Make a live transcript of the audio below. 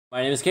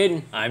My name is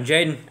Caden. I'm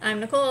Jaden. I'm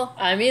Nicole.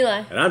 I'm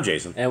Eli. And I'm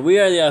Jason. And we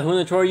are the Who in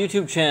the Torah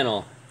YouTube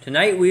channel.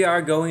 Tonight we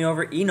are going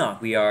over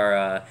Enoch. We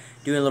are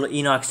doing a little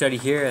Enoch study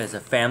here as a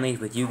family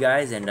with you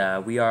guys,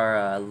 and we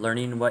are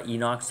learning what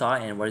Enoch saw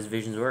and what his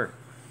visions were.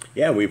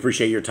 Yeah, we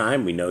appreciate your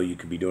time. We know you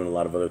could be doing a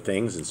lot of other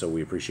things, and so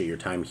we appreciate your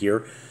time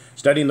here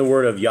studying the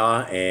Word of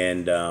Yah.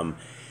 And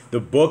the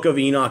book of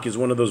Enoch is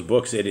one of those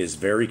books. It is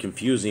very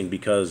confusing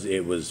because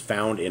it was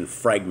found in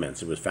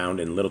fragments. It was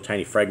found in little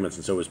tiny fragments,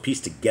 and so it was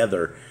pieced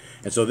together.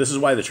 And so this is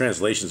why the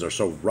translations are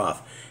so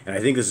rough. And I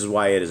think this is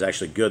why it is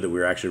actually good that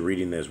we're actually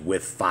reading this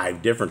with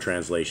 5 different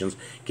translations.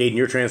 Caden,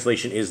 your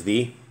translation is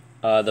the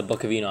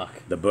Book of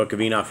Enoch. The Book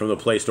of Enoch from the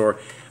Play Store.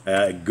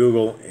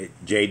 Google.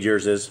 Jade,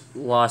 yours is?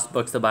 Lost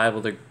Books, the Bible,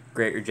 the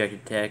Great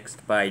Rejected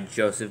Text by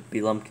Joseph B.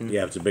 Lumpkin.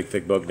 Yeah, it's a big,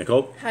 thick book.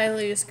 Nicole?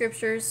 Hallelujah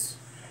Scriptures.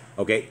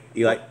 Okay,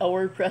 Eli? A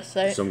WordPress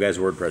site. Some guy's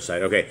WordPress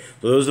site. Okay,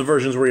 so those are the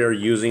versions we are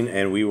using,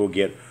 and we will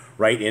get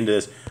right into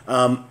this.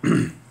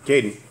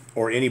 Caden,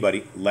 or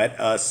anybody, let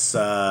us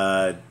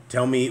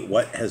tell me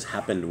what has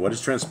happened, what has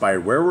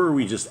transpired. Where were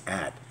we just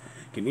at?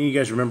 Can you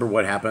guys remember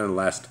what happened in the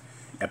last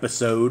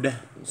episode?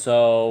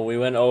 So we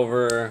went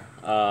over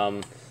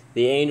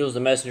the angels, the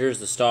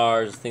messengers, the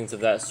stars, things of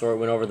that sort.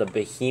 Went over the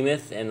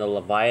behemoth and the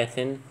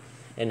leviathan,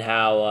 and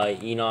how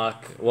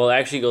Enoch. Well, it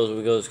actually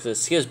goes it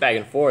skips back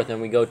and forth,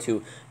 and we go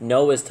to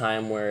Noah's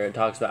time where it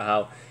talks about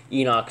how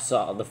Enoch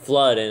saw the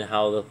flood and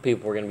how the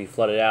people were going to be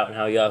flooded out, and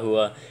how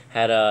Yahuwah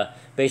had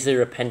basically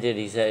repented.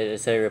 He said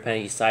he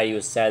repented. He sighed. He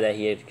was sad that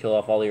he had to kill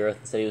off all the earth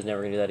and said he was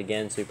never going to do that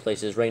again. So he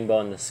placed his rainbow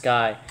in the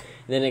sky.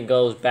 And then it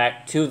goes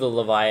back to the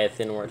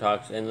Leviathan where it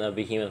talks, and the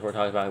behemoth where it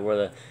talks about where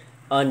the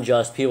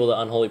unjust people, the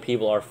unholy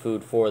people, are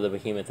food for the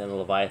behemoth and the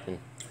Leviathan.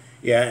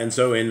 Yeah, and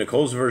so in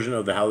Nicole's version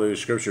of the Hallelujah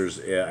Scriptures,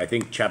 I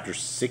think chapter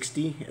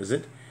 60,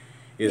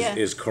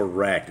 is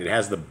correct. It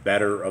has the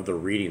better of the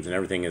readings, and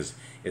everything is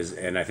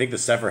and I think the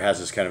Sefer has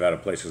this kind of out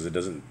of place because it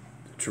doesn't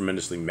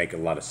tremendously make a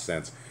lot of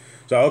sense.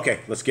 So, okay,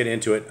 let's get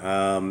into it.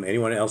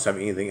 Anyone else have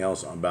anything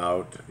else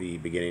about the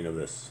beginning of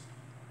this?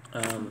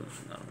 Not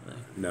really.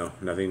 No,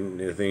 nothing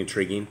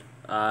intriguing?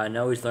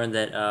 No, we've learned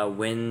that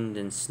wind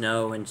and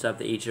snow and stuff,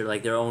 that each are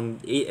like their own,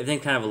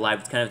 everything's kind of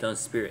alive, it's kind of its own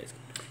spirit.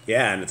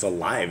 Yeah, and it's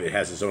alive. It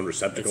has its own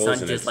receptacles.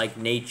 It's not just like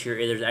nature,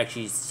 there's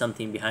actually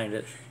something behind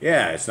it.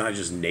 Yeah, it's not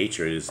just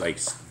nature, it's like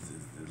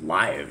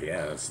live.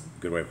 Yeah, that's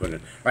a good way of putting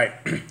it. All right,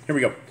 here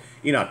we go.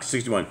 Enoch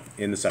 61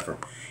 in the Sefer.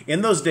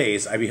 In those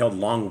days I beheld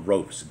long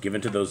ropes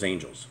given to those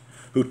angels,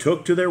 who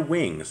took to their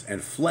wings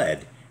and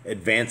fled,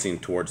 advancing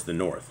towards the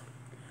north.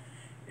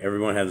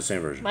 Everyone had the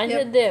same version. Mine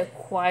said they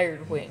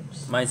acquired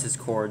wings. Mine says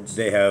cords.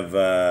 They have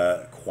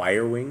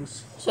choir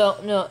wings. So,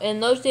 no,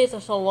 in those days I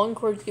saw long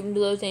cords given to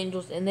those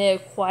angels, and they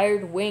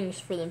acquired wings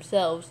for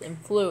themselves and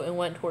flew and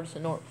went towards the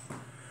north.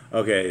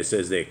 Okay, it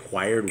says they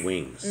acquired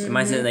wings. Mm-hmm.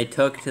 Mine says they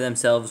took to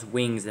themselves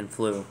wings and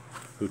flew.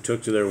 Who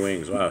took to their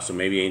wings. Wow, so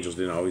maybe angels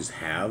didn't always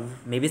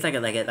have? Maybe it's like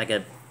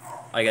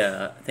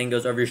a thing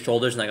goes over your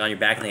shoulders and like on your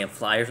back and they can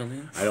fly or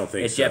something. I don't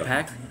think it's so. It's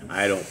jetpack?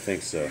 I don't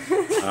think so.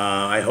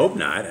 I hope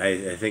not.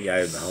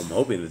 I'm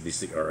hoping that these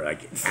things are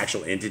like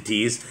actual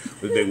entities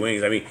with big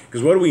wings. I mean,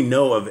 because what do we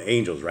know of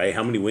angels, right?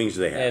 How many wings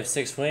do they have? They have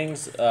 6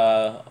 wings,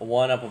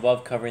 one up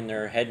above covering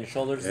their head and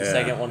shoulders, the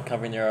second one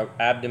covering their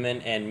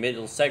abdomen and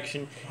middle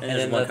section, and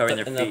then one covering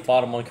their feet. The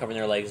bottom one covering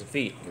their legs and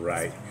feet.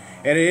 Right.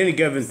 And at any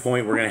given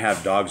point, we're going to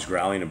have dogs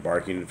growling and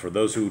barking. For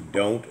those who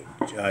don't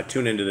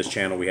tune into this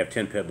channel, we have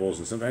 10 pit bulls,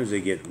 and sometimes they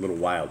get a little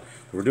wild.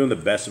 We're doing the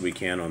best that we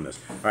can on this.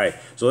 All right,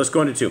 so let's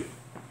go into 2.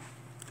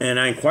 And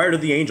I inquired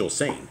of the angel,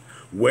 saying,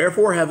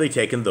 Wherefore have they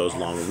taken those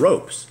long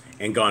ropes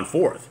and gone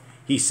forth?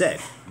 He said,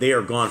 They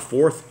are gone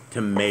forth to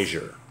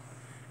measure.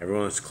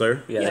 Everyone is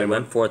clear? Yeah, they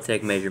went forth to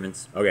take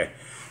measurements. Okay.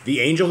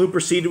 The angel who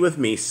proceeded with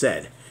me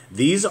said,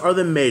 These are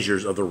the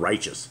measures of the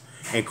righteous,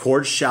 and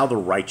cords shall the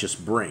righteous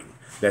bring,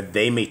 that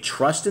they may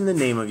trust in the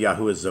name of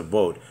Yahuwah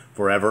Zavot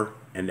forever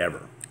and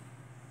ever.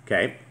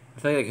 Okay? I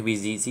feel like that could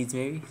be seats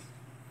maybe.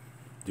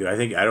 Dude,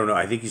 I don't know.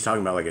 I think he's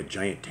talking about like a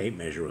giant tape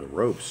measure with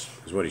ropes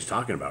is what he's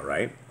talking about,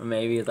 right? Or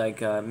maybe like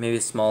maybe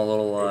small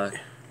little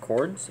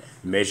cords.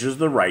 Measures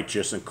the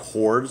righteous, and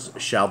cords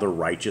shall the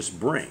righteous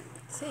bring.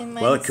 See,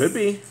 Well, it could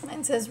be.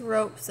 Mine says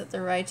ropes that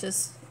the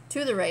righteous,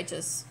 to the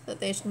righteous, that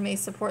they may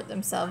support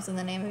themselves in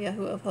the name of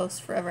Yahuwah of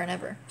hosts forever and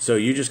ever. So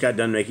you just got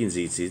done making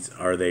seats.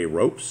 Are they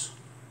ropes?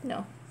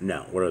 No.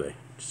 No. What are they?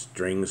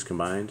 Strings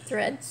combined?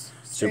 Threads.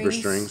 Super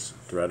strings,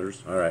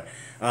 threaders. All right.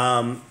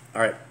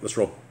 All right, let's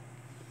roll.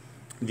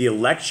 The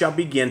elect shall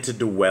begin to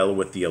dwell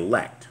with the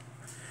elect.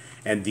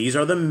 And these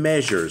are the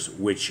measures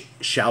which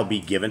shall be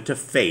given to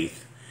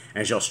faith,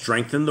 and shall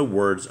strengthen the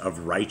words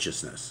of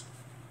righteousness.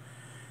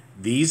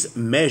 These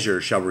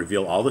measures shall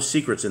reveal all the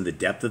secrets in the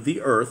depth of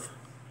the earth.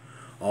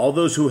 All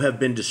those who have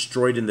been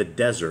destroyed in the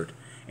desert,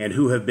 and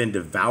who have been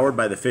devoured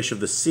by the fish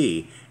of the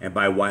sea, and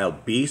by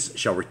wild beasts,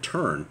 shall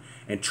return,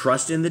 and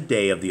trust in the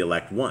day of the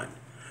elect one.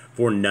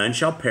 For none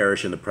shall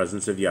perish in the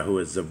presence of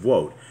Yahuwah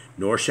Zavot,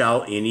 nor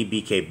shall any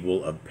be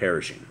capable of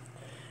perishing.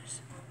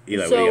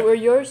 Eli, what do So you where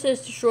yours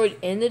says destroyed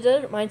in the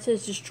desert, mine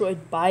says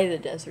destroyed by the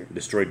desert. got?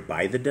 Destroyed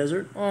by the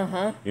desert?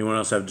 Uh-huh. Anyone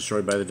else have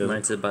destroyed by the desert?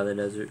 Mine said by the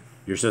desert.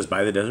 Yours says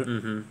by the desert?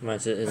 Mine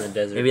says in the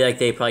desert. Maybe like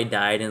they probably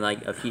died in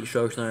like a heat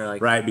stroke or something. Or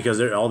like Right, because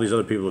all these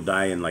other people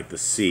die in like the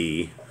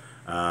sea,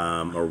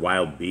 or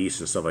wild beasts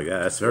and stuff like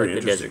that. That's very the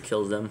interesting. desert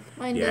kills them.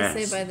 Mine Yes.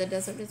 does say by the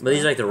desert as But well.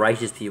 these are like the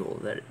righteous people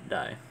that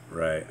die.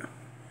 Right. And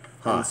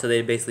Huh. so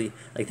they basically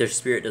like their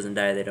spirit doesn't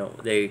die.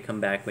 They come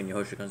back when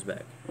Yehoshua comes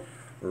back.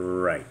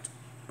 Right.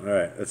 All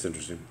right. That's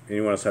interesting.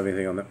 Anyone else have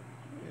anything on that?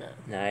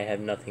 No, I have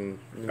nothing.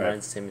 Mine's right.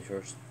 the same as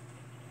yours.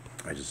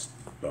 I just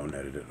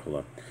boneheaded it. Hold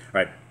on. All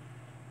right.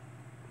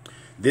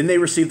 Then they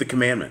received the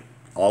commandment,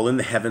 all in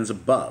the heavens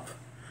above,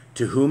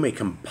 to whom a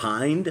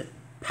combined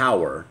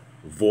power,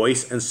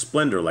 voice, and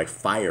splendor like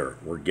fire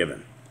were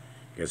given.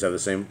 You guys have the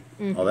same,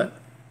 all that?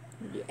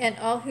 And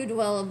all who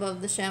dwell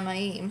above the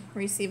Shamaim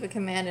receive a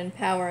command and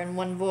power and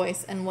one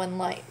voice and one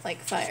light, like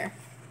fire.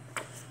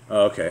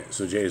 Oh, okay.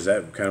 So, Jay, is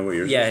that kind of what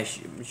yours Yeah, is?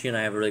 she and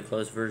I have really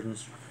close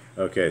versions.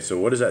 Okay, so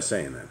what is that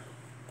saying then?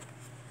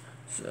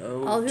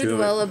 So All who Two-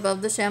 dwell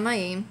above the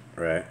Shamaim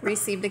Right.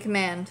 received a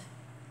command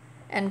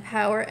and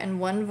power and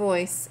one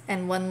voice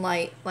and one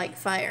light, like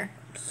fire.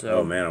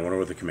 Oh, man, I wonder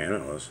what the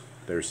commandment was.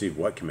 They received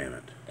what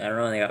commandment? I don't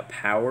know. They got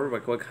power.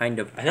 Like what kind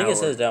of power? I think it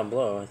says down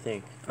below. I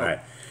think. All right.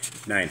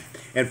 9.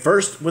 And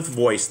first with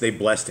voice they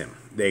blessed him.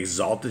 They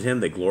exalted him.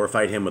 They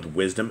glorified him with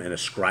wisdom and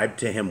ascribed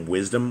to him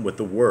wisdom with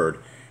the word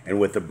and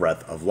with the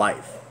breath of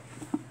life.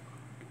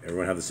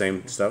 Everyone have the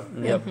same stuff?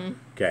 Yep.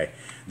 Okay.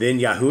 Then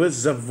Yahuwah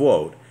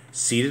Zavod,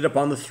 seated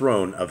upon the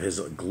throne of his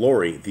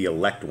glory, the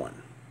elect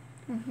one.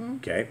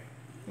 Okay.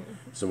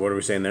 So what are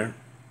we saying there?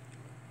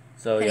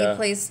 So And yeah. he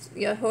placed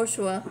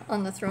Yehoshua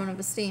on the throne of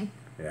esteem.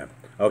 Yeah.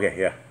 Okay,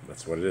 yeah,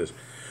 that's what it is.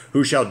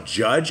 Who shall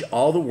judge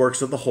all the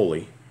works of the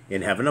holy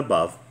in heaven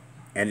above,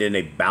 and in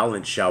a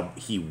balance shall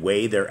he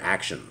weigh their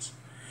actions.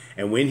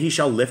 And when he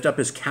shall lift up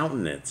his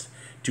countenance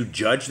to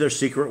judge their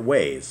secret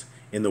ways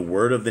in the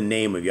word of the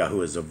name of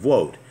Yahuwah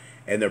Zavod,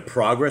 and their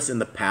progress in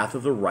the path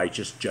of the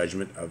righteous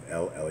judgment of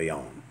El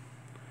Elyon.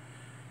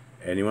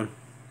 Anyone?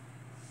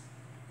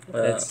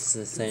 It's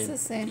the It's same. the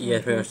same.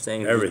 Yeah, pretty much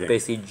saying Everything. he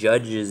basically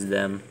judges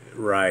them.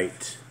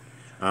 Right.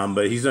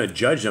 But he's going to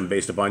judge them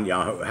based upon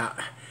Yahuwah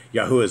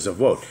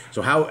Zavod.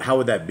 So how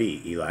would that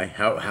be, Eli?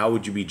 How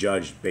would you be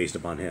judged based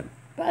upon him?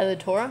 By the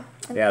Torah?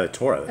 Yeah, the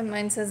Torah. And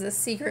mine says the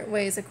secret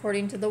ways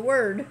according to the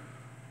word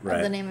Right.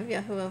 of the name of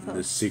Yahuwah of The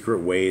hosts. secret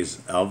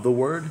ways of the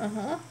word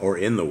or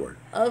in the word?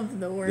 Of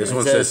the word. This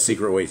one says- says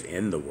secret ways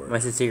in the word.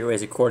 Mine says secret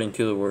ways according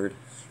to the word.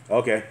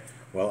 Okay.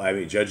 Well, I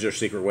mean, judge their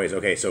secret ways.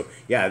 Okay, so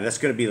yeah, that's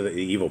going to be the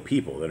evil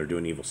people that are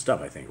doing evil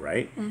stuff, I think,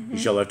 right? You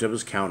shall lift up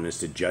his countenance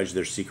to judge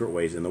their secret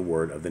ways in the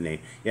word of the name.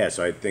 Yeah,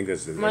 so I think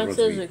that's Mine everyone's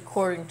says be-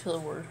 according to the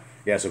word.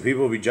 yeah, so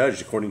people will be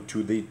judged according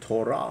to the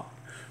Torah.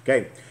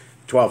 Okay,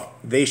 12.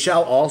 They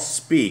shall all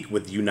speak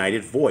with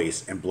united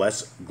voice and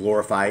bless,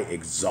 glorify,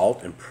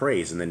 exalt, and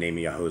praise in the name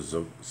of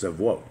Yahuwah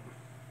Zavod.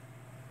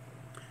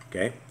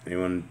 Okay,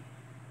 anyone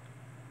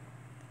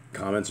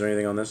comments or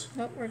anything on this?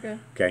 Nope, we're good.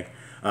 Okay.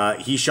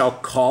 He shall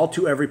call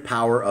to every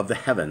power of the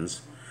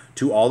heavens,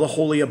 to all the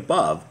holy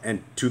above,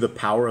 and to the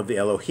power of the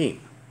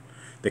Elohim.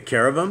 The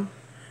cherubim,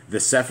 the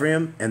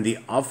Sephrim, and the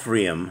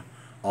Ephraim,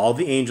 all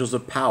the angels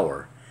of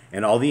power,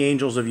 and all the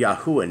angels of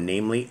Yahuwah,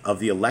 namely of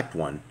the elect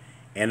one,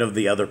 and of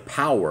the other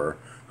power,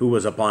 who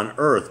was upon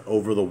earth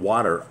over the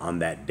water on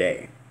that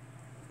day.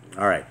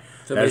 All right.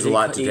 So There's a basically,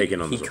 lot to take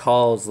in on He this.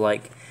 calls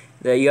like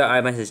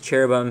mine says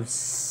cherubim,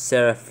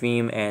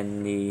 seraphim,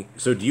 and the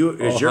So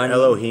is your honey.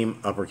 Elohim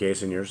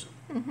uppercase in yours?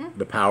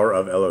 The power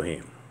of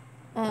Elohim.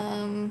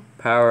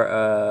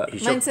 power. He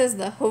shall, Mine says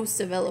the host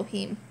of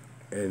Elohim.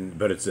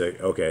 but it's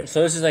okay.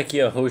 So this is like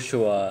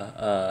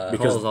Yehoshua.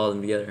 Because- calls all of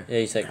them together. Yeah,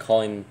 he's like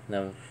calling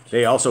them.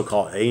 They also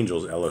call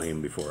angels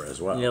Elohim before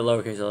as well. Yeah,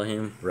 lowercase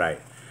Elohim. Right.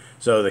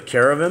 So the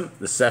cherubim,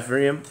 the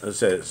Sephrim.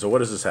 So what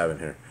does this have in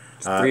here?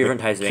 three different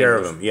the types of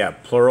cherubim. angels. Yeah,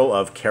 plural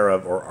of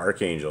cherub or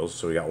archangels.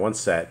 So we got one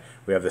set.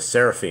 We have the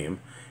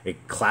seraphim, a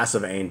class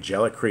of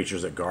angelic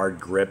creatures that guard,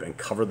 grip, and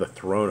cover the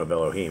throne of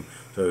Elohim.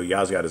 So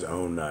Yah's got his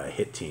own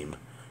hit team.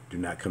 Do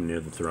not come near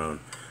the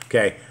throne.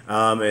 Okay,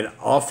 and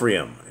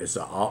Ophraim is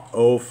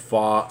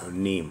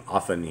Ophanim.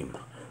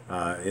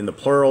 In the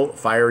plural,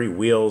 fiery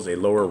wheels, a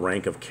lower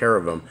rank of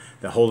cherubim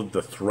that hold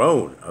the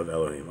throne of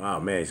Elohim. Wow,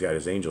 man, he's got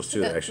his angels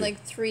too. Got Actually,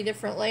 like 3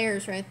 different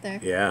layers right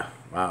there. yeah.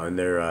 Wow, and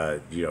they're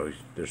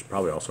there's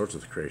probably all sorts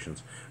of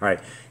creations. All right,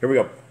 here we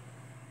go.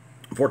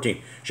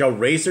 14. Shall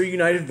raise their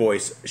united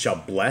voice, shall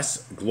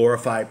bless,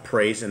 glorify,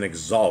 praise, and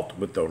exalt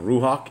with the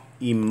Ruach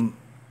Imuha.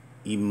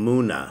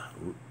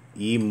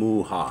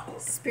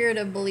 Spirit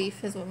of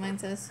belief is what mine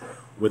says.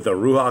 With the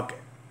Ruach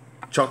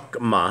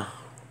Chokmah,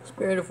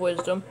 Spirit of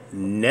wisdom.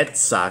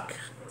 Netzach,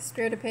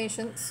 Spirit of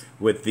patience.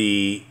 with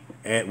the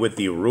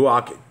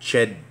Ruach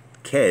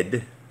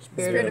Chedked,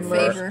 Spirit of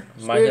mercy. favor.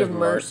 Spirit of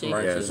mercy.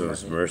 yeah, so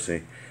it's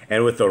mercy,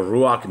 and with the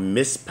Ruach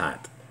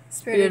Mispat,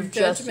 Spirit of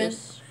judgment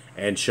justice.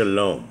 and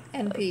Shalom.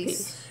 and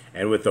peace.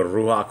 and with the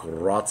Ruach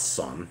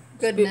Ratzon,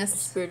 Goodness.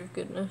 Spirit of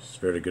goodness.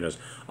 Spirit of goodness,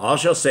 all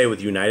shall say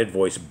with united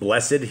voice,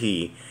 Blessed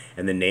he,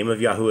 and the name of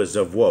Yahuwah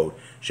Zavvot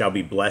shall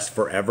be blessed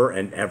forever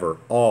and ever.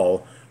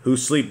 All who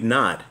sleep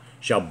not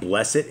shall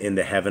bless it in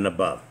the heaven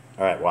above.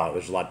 All right, wow,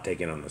 there's a lot to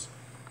take in on this.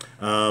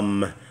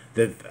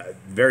 The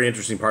very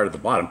interesting part at the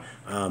bottom,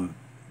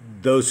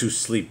 those who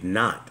sleep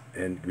not,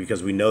 and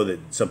because we know that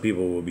some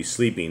people will be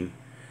sleeping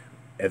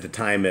at the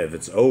time if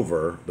it's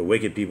over, the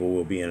wicked people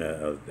will be in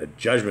a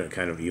judgment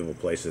kind of evil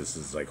place. This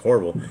is like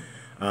horrible.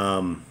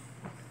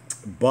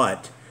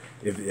 But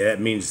if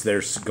that means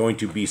there's going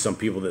to be some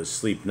people that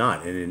sleep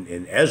not. And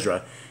in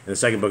Ezra, in the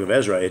second book of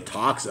Ezra, it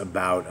talks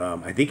about,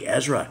 I think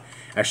Ezra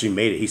actually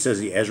made it. He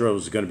says Ezra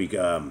was going to be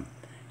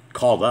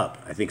called up,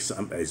 I think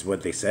is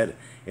what they said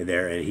in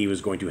there, and he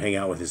was going to hang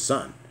out with his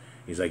son.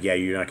 He's like, yeah,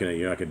 you're not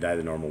gonna die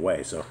the normal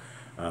way. So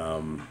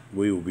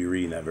we will be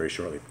reading that very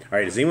shortly. All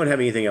right, does anyone have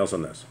anything else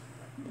on this?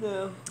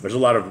 No. There's a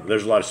lot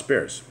of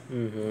spirits.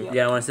 Mm-hmm.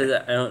 Yeah, I want to say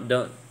that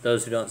don't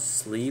those who don't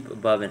sleep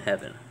above in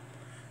heaven.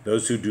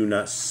 Those who do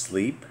not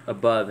sleep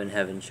above in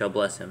heaven shall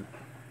bless him.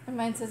 And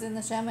mine says in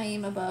the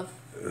Shamaim above.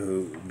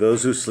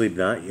 Those who sleep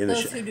not in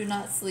Those who do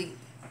not sleep.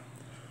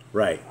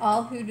 Right.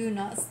 All who do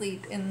not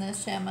sleep in the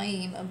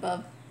Shamaim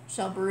above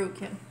shall Baruch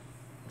him.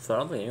 So I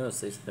don't think anyone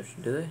sleeps in there,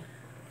 do they?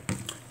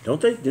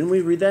 Don't they? Didn't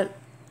we read that?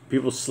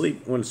 People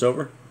sleep when it's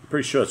over? I'm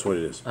pretty sure that's what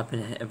it is. Up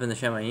in the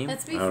Shamayim?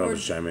 That's I before. don't know if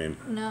it's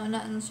Shamaim. No,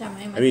 not in the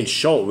Shamaim. I mean,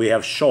 Sheol. We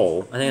have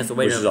Sheol. I think that's the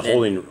way which is a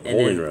holding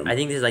room. I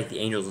think this is like the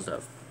angels and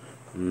stuff.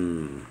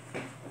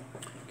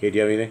 Okay, do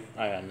you have anything?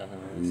 I got nothing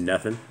on this.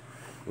 Nothing?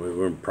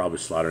 We're probably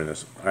slaughtering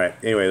this. All right,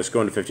 anyway, let's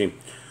go into 15.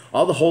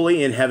 All the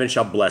holy in heaven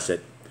shall bless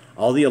it,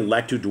 all the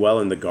elect who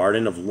dwell in the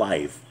garden of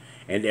life,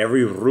 and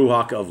every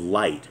Ruach of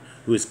light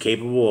who is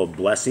capable of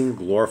blessing,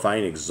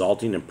 glorifying,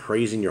 exalting, and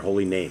praising your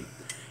holy name.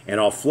 And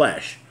all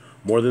flesh,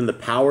 more than the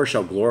power,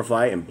 shall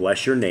glorify and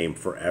bless your name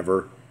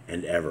forever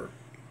and ever.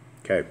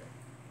 Okay,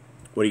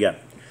 what do you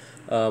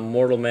got?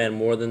 Mortal man,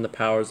 more than the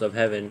powers of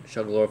heaven,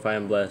 shall glorify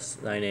and bless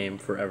thy name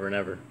forever and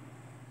ever.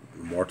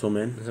 Mortal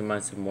men? It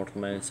might say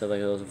mortal man instead of like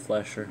those of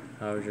flesh, or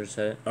however you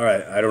said it. All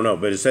right, I don't know,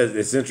 but it says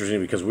it's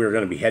interesting because we're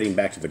going to be heading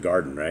back to the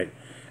garden, right?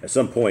 At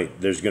some point,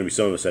 there's going to be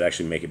some of us that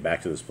actually make it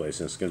back to this place,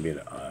 and it's going to be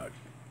an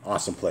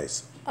awesome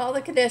place. All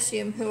the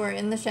Kadeshim who are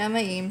in the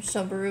Shamaim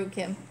shall Baruch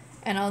him,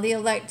 and all the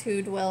elect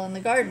who dwell in the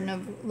garden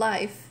of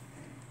life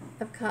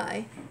of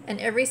Kai, and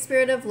every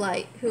spirit of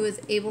light who is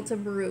able to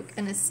Baruch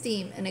and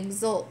esteem and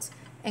exalt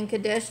and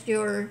Kadesh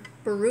your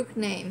Baruch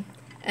name,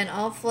 and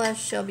all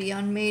flesh shall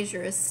beyond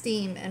measure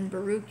esteem and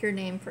Baruch your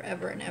name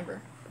forever and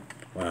ever.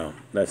 Wow,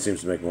 that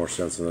seems to make more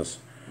sense than this.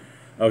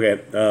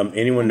 Okay,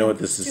 anyone know what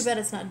this is? Too bad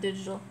it's not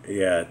digital.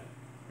 Yeah,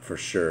 for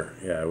sure.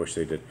 Yeah, I wish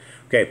they did.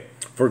 Okay,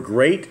 for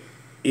great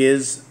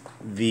is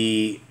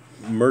the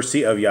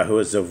mercy of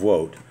Yahuwah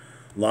Zavvot.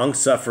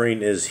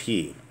 Long-suffering is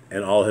he,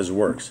 and all his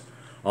works.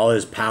 All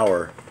his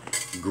power,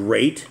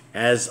 great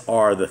as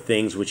are the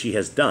things which he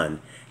has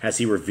done, has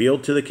he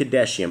revealed to the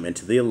Kadeshim and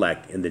to the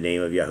elect in the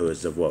name of Yahuwah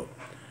Zavvot.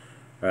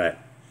 All right.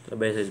 So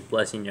basically, it's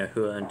blessing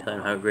Yahuwah and telling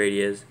him how great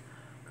he is.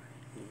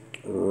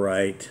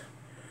 Right.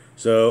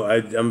 So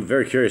I'm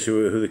very curious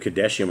who the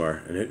Kadeshim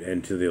are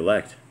and to the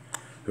elect.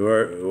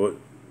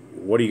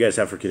 What do you guys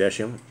have for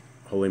Kadeshim?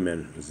 Holy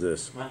men is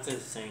this. Mine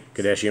says saints.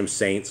 Kadeshim,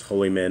 saints,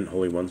 holy men,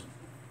 holy ones.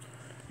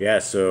 Yeah,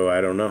 so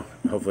I don't know.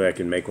 Hopefully I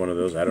can make one of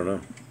those. I don't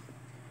know.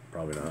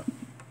 Probably not.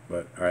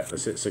 But all right,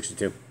 let's hit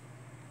 62.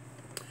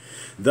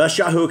 Thus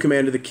Yahuwah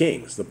commanded the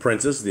kings, the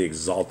princes, the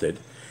exalted,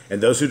 and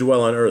those who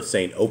dwell on earth,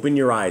 saying, Open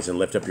your eyes and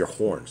lift up your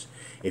horns,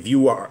 if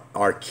you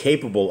are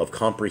capable of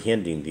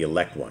comprehending the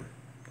elect one.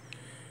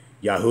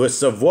 Yahuwah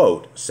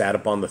Savot sat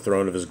upon the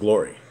throne of his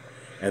glory,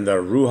 and the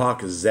Ruach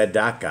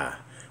Zedakah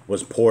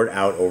was poured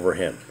out over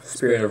him.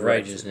 Spirit of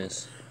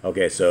righteousness.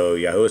 Okay, so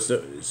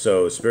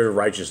Spirit of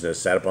righteousness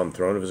sat upon the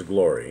throne of his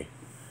glory,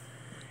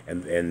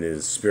 and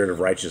the Spirit of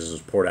righteousness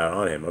was poured out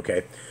on him.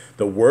 Okay,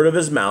 the word of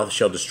his mouth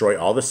shall destroy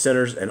all the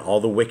sinners and all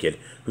the wicked,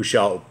 who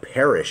shall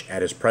perish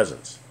at his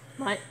presence.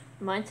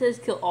 Mine says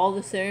kill all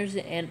the sinners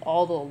and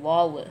all the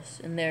lawless,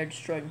 and they're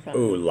destroyed in front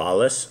of Ooh,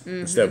 lawless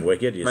instead of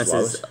wicked. Mine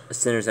Lawless. says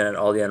sinners and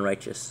all the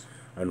unrighteous.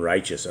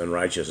 Unrighteous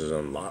is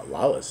on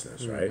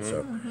lawlessness, right?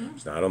 So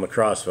it's not on the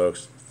cross,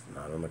 folks. It's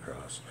not on the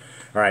cross.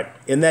 All right.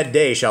 In that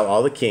day shall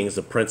all the kings,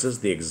 the princes,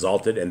 the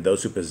exalted, and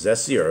those who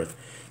possess the earth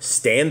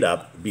stand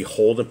up,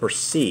 behold, and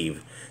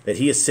perceive that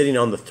he is sitting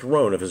on the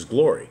throne of his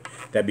glory,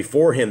 that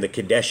before him the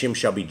Kadeshim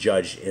shall be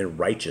judged in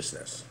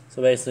righteousness.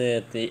 So basically,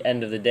 at the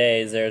end of the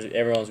days,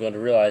 everyone's going to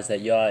realize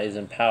that Yah is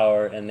in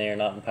power, and they are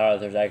not in power.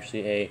 There's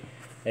actually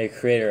a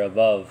creator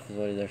above,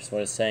 is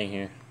what it's saying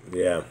here.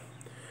 Yeah.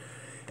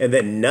 And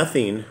that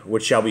nothing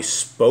which shall be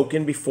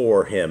spoken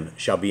before him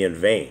shall be in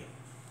vain.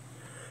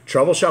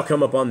 Trouble shall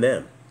come upon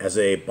them, as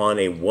upon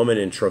a woman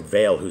in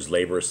travail whose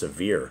labor is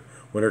severe,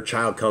 when her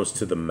child comes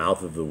to the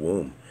mouth of the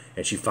womb,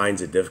 and she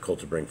finds it difficult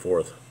to bring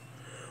forth.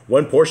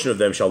 One portion of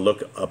them shall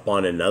look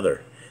upon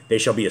another. They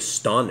shall be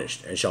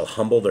astonished, and shall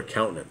humble their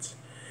countenance.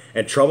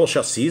 And trouble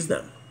shall seize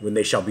them, when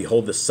they shall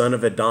behold the son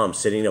of Adam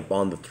sitting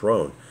upon the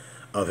throne,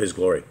 of his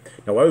glory.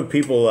 Now, why would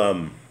people,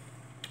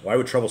 why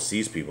would trouble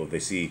seize people if they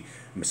see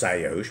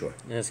Messiah Yahushua?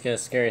 And it's a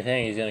scary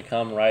thing. He's going to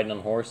come riding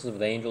on horses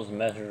with angels and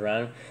messengers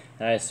around him.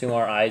 And I assume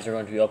our eyes are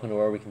going to be open to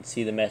where we can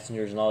see the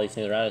messengers and all these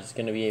things around us. It's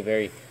going to be a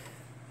very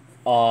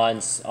awe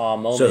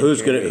moment.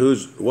 So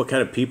what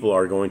kind of people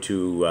are going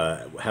to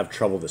have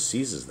trouble that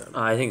seizes them?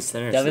 I think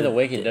sinners. Definitely the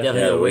wicked. Definitely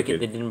Yeah, the the wicked.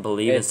 wicked. They didn't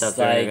believe It's and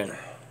stuff. like-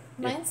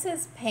 Mine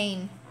says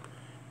pain,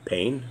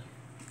 Pain?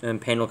 And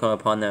pain will come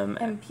upon them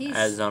and peace,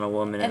 as on a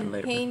woman and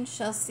later. pain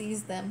shall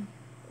seize them.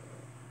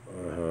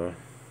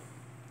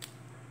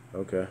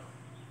 Okay.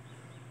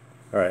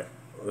 All right,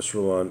 let's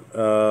roll on.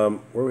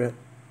 Where are we at?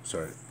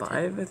 Sorry.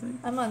 5, I think.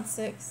 I'm on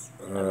 6.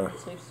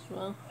 6 as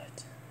well.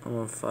 I'm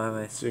on 5. I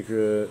think.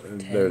 Secret.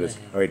 There it is.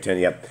 All right, 10.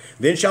 Yep.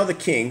 Then shall the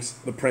kings,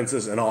 the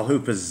princes, and all who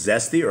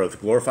possess the earth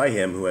glorify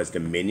him who has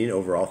dominion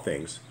over all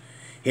things.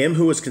 Him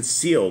who was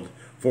concealed,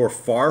 for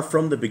far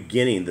from the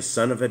beginning the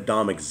son of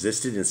Adam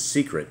existed in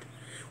secret,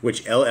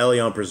 which El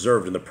Elyon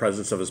preserved in the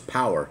presence of his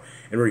power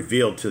and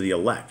revealed to the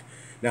elect.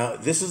 Now,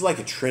 this is like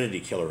a Trinity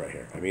killer right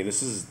here. I mean,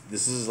 this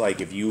is like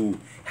if you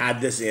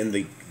had this in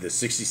the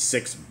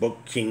 66 book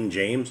King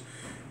James,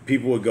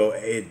 people would go,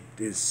 it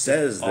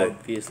says that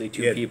Obviously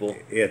two people.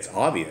 It's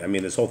obvious. I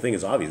mean, this whole thing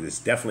is obvious. It's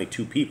definitely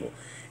two people.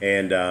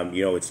 And,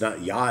 it's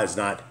not, Yah is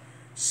not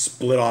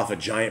split off a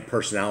giant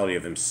personality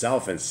of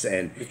himself and is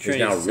Trinity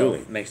now itself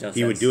ruling. makes no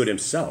He would sense. do it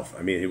himself.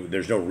 I mean,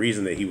 there's no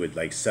reason that he would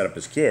like set up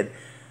his kid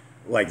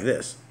like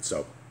this.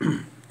 So,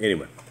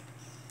 anyway.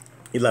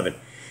 11.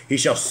 He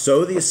shall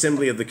sow the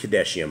assembly of the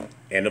Kadeshim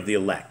and of the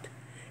elect,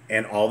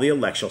 and all the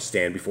elect shall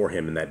stand before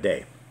him in that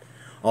day.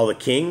 All the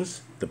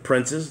kings, the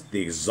princes, the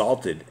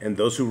exalted, and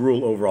those who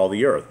rule over all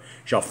the earth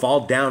shall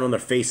fall down on their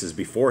faces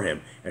before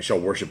him and shall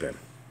worship him.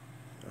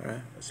 All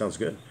right, that sounds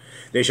good.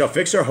 They shall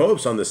fix their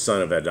hopes on the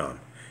son of Adam,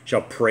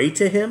 shall pray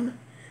to him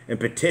and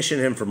petition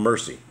him for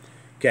mercy.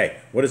 Okay,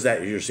 what does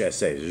that usually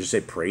say? Does it just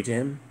say pray to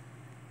him?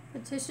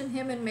 Petition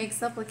him and make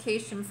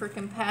supplication for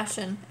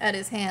compassion at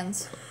his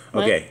hands.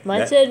 Okay.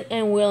 Mine said,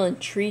 and will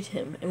entreat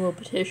him, and will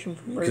petition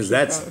for mercy. Because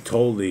that's from him.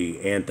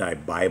 totally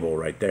anti-Bible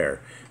right there.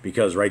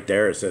 Because right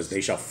there it says,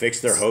 they shall fix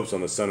their hopes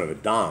on the son of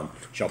Adam,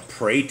 shall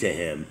pray to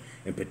him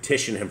and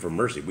petition him for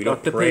mercy. We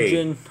don't Dr. pray.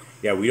 Pigeon.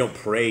 Yeah, we don't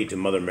pray to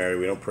Mother Mary.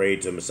 We don't pray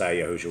to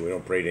Messiah Yahushua. We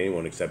don't pray to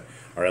anyone except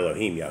our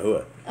Elohim,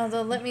 Yahuwah.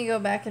 Although, let me go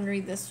back and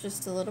read this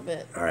just a little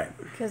bit. All right.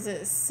 Because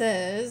it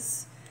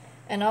says,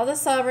 and all the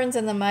sovereigns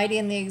and the mighty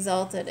and the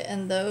exalted,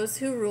 and those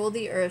who rule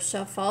the earth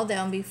shall fall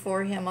down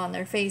before him on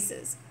their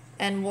faces,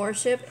 and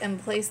worship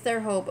and place their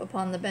hope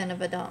upon the Ben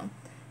of Adam,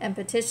 and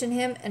petition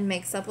him and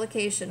make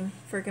supplication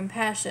for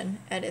compassion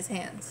at his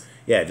hands.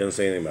 Yeah, it doesn't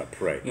say anything about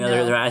pray. You know,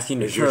 No. they're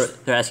asking Is yours-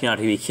 they're asking not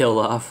to be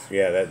killed off.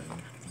 Yeah, that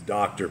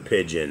Dr.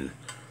 Pigeon.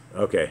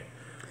 Okay.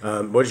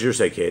 What does yours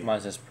say, Kate?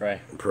 Mine says pray.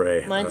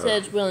 Pray. Mine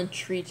says, will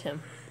entreat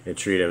him. And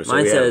treat him. So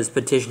Mine we have- says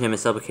petition him and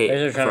supplicate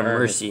They're trying for to earn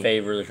mercy. his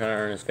favor. They're trying to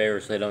earn his favor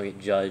so they don't get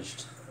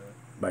judged.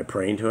 by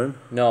praying to him?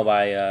 No,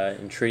 by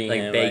entreating Like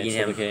him, begging by him.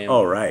 supplicating him.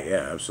 Oh, right.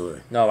 Yeah,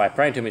 absolutely. No, by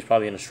praying to him, he's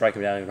probably going to strike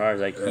him down even harder.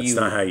 Like, That's you,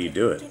 not how you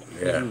do it.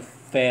 Yeah. you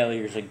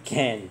failures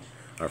again.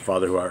 Our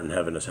Father who art in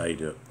heaven is how you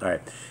do it. All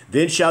right.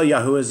 Then shall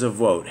Yahuwah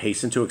Zavot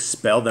hasten to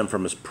expel them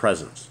from his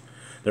presence.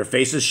 Their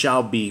faces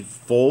shall be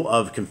full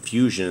of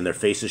confusion, and their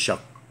faces shall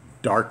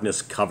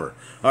darkness cover.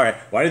 All right.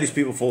 Why are these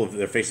people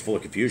their faces full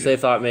of confusion? They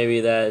thought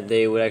maybe that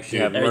they would actually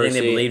Dude, have Everything mercy.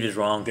 they believed is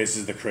wrong. This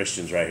is the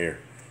Christians right here.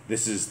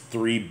 This is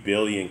 3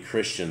 billion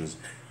Christians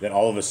that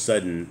all of a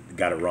sudden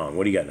got it wrong.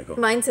 What do you got, Nicole?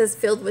 Mine says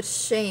filled with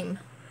shame.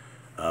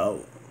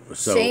 Oh.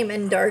 So, Shame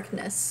and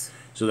darkness.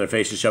 so their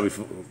faces shall be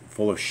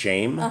full of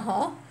shame?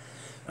 Uh-huh.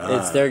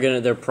 It's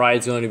their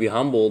pride's going to be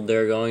humbled.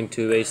 They're going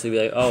to basically be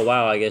like, oh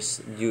wow, I guess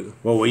you.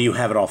 Well, when you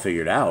have it all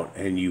figured out,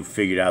 and you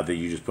figured out that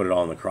you just put it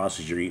all on the cross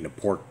as you're eating a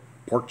pork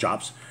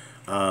chops,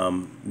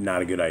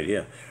 not a good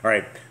idea. All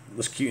right,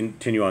 let's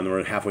continue on.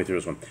 We're halfway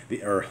through this one.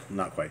 Or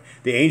not quite.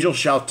 The angel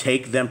shall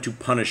take them to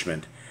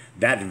punishment,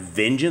 that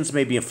vengeance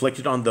may be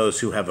inflicted on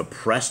those who have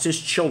oppressed his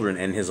children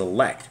and his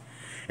elect.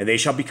 And they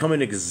shall become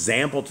an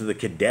example to the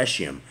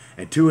Kadeshim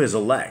and to his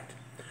elect.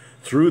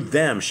 Through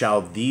them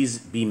shall these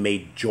be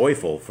made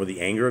joyful, for the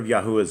anger of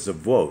Yahuwah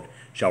Zavot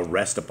shall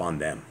rest upon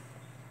them.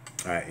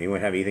 All right,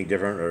 anyone have anything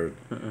different? Or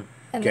And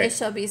Okay. they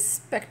shall be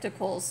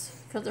spectacles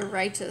for the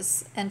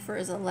righteous and for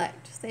his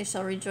elect. They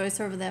shall rejoice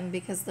over them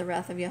because the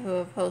wrath of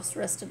Yahuwah of hosts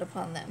rested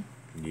upon them.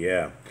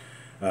 Yeah,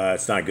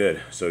 it's not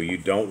good. So you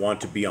don't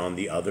want to be on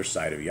the other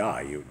side of Yah.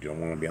 You don't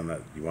want to be on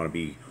that. You want to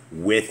be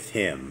with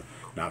him,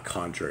 not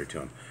contrary to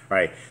him. All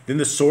right. Then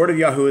the sword of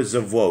Yahuwah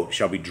Zavot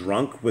shall be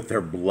drunk with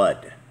their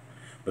blood,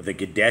 but the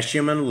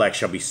Gedeshim and elect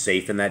shall be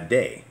safe in that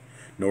day.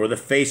 Nor the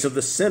face of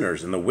the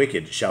sinners and the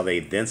wicked shall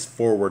they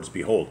thenceforwards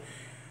behold.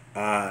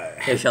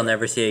 They shall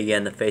never see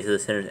again the face of the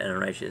sinners and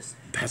unrighteous.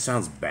 That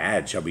sounds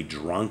bad. Shall be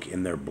drunk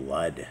in their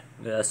blood.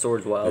 Yeah, that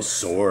sword's wild. The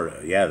sword,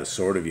 yeah, the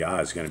sword of Yah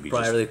is going to be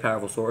Probably a just really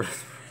powerful sword.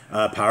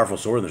 a powerful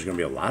sword. And there's going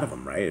to be a lot of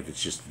them, right? If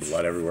it's just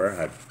blood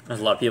everywhere, There's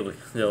a lot of people.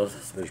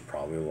 there's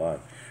probably a lot.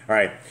 All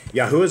right.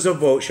 Yahuwah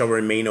Zavot shall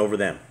remain over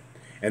them,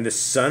 and the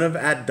son of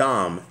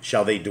Adam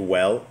shall they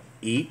dwell,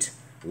 eat,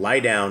 lie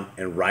down,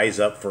 and rise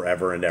up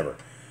forever and ever.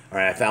 All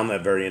right, I found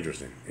that very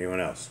interesting. Anyone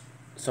else?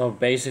 So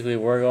basically,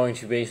 we're going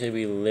to basically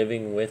be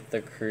living with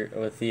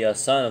the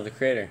son of the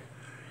Creator.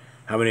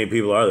 How many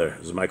people are there?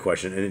 This is my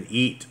question. And then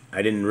eat.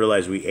 I didn't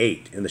realize we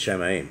ate in the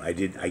Shemaim. I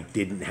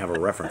didn't have a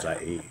reference.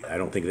 I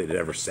don't think that it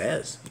ever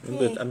says.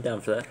 I'm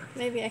down for that.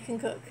 Maybe I can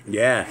cook.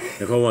 Yeah,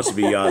 Nicole wants to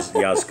be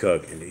Yah's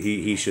cook, and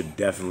he should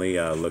definitely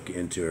look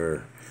into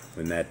her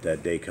when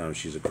that day comes.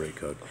 She's a great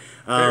cook.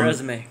 Great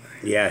resume.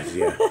 Yeah.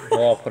 We'll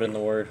all put in the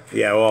word.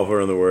 Yeah, we'll all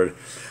put in the word.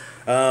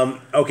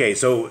 Okay,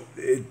 so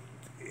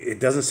it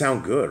doesn't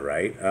sound good,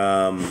 right?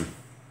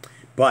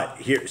 But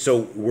here, so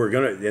we're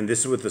gonna, and this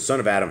is with the son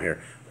of Adam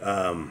here.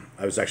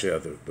 I was actually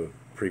at the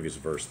previous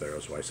verse there,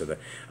 that's why I said that.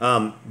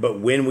 But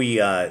when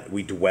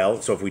we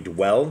dwell, so if we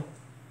dwell,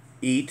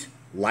 eat,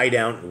 lie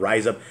down,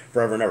 rise up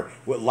forever and ever.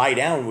 What lie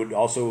down would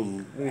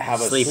also have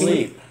us Sleeping.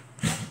 sleep.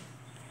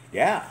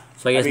 Yeah.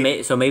 So I guess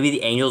mean, so maybe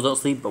the angels don't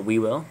sleep, but we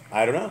will.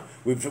 I don't know.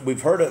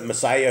 We've heard of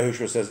Messiah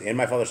Yahushua says, "In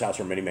my Father's house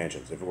are many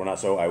mansions. If it were not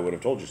so, I would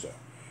have told you so."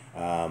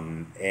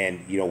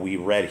 And we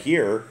read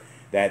here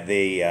that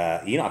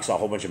Enoch saw a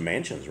whole bunch of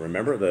mansions.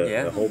 Remember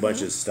the whole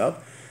bunch of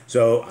stuff.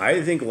 So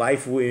I think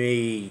life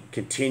may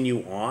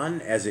continue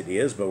on as it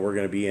is, but we're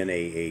going to be in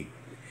a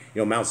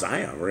Mount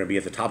Zion. We're going to be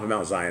at the top of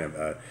Mount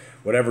Zion.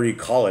 Whatever you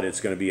call it,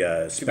 it's going to be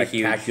a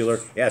spectacular.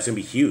 Yeah, it's going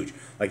to be huge.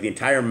 Like the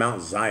entire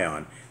Mount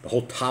Zion, the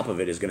whole top of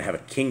it is going to have a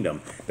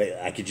kingdom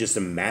that I could just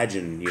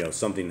imagine.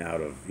 Something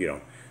out of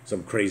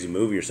some crazy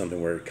movie or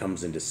something where it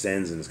comes and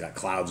descends and it's got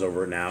clouds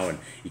over it now, and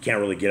you can't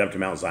really get up to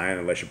Mount Zion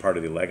unless you're part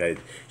of the elect.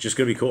 It's just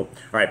going to be cool.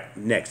 All right,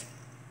 next,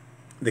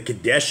 the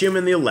Kadeshim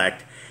and the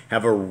elect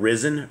have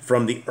arisen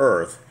from the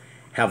earth,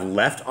 have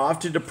left off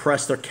to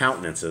depress their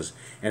countenances,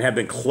 and have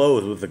been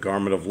clothed with the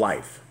garment of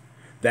life.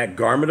 That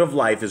garment of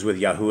life is with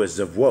Yahuwah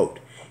Zevwot,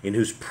 in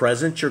whose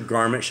presence your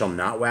garment shall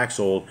not wax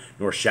old,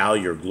 nor shall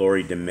your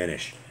glory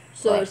diminish.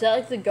 So is that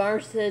like the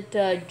garments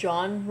that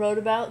John wrote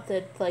about,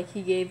 that like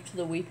he gave to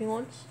the weeping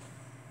ones?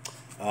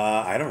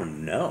 I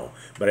don't know.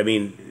 But I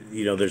mean,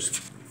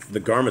 there's the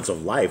garments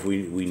of life.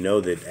 We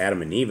know that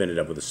Adam and Eve ended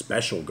up with the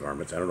special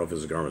garments. I don't know if it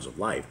was the garments of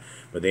life,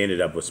 but they ended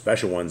up with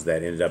special ones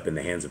that ended up in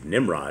the hands of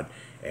Nimrod,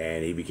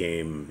 and he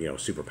became,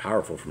 super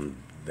powerful from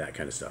that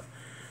kind of stuff.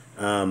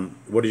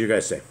 What did you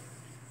guys say?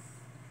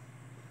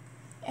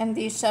 And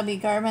these shall be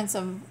garments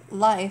of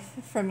life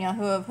from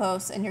Yahuwah of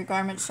hosts, and your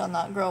garments shall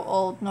not grow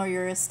old, nor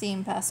your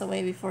esteem pass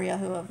away before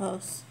Yahuwah of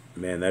hosts.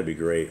 Man, that'd be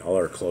great. All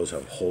our clothes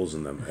have holes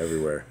in them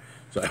everywhere.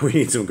 So we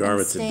need some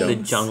garments that don't. The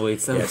jungle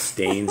eats them. Yeah,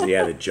 stains.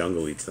 Yeah, the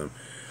jungle eats them.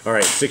 All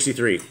right,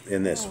 63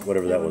 in this,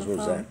 whatever that was. What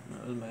was that?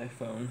 That was my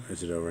phone.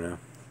 Is it over now?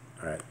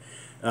 All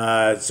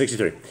right.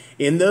 63.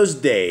 In those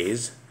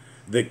days,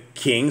 the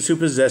kings who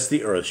possess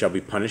the earth shall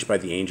be punished by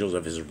the angels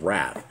of his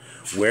wrath,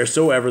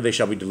 wheresoever they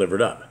shall be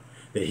delivered up,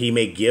 that he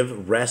may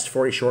give rest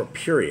for a short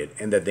period,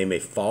 and that they may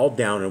fall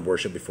down and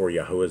worship before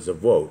Yahuwah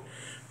Zevwot,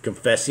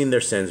 confessing their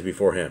sins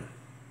before him.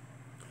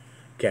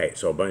 Okay,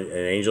 so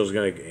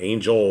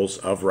angels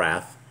of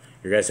wrath.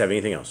 You guys have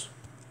anything else?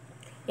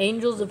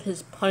 Angels of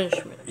his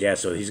punishment. Yeah,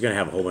 so he's going to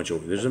have a whole bunch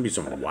of. There's going to be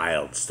some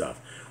wild stuff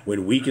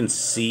when we can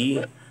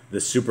see the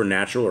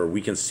supernatural, or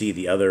we can see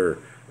the other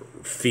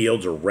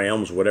fields or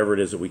realms, whatever it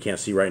is that we can't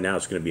see right now.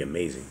 It's going to be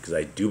amazing, because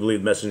I do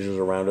believe messengers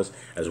around us,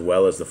 as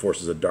well as the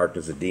forces of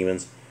darkness, the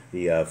demons,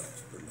 the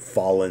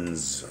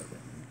fallen's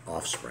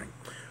offspring.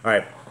 All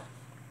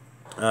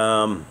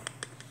right.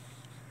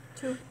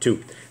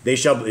 2. They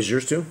shall. Is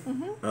yours 2?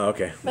 Mm-hmm. Oh,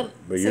 okay. But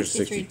yours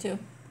 63 too.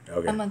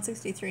 Okay. I'm on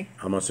 63.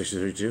 I'm on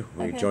 63 too.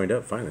 We Okay. joined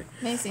up finally.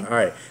 Amazing. All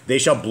right. They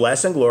shall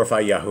bless and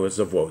glorify Yahuwah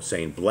Zevwot,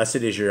 saying, "Blessed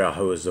is your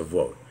Yahuwah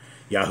Zevwot,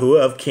 Yahuwah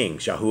of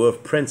kings, Yahuwah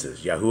of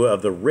princes, Yahuwah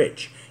of the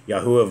rich,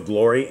 Yahuwah of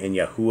glory, and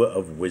Yahuwah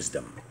of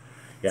wisdom."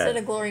 Yeah. Instead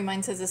of glory,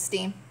 mine says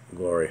esteem.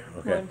 Glory.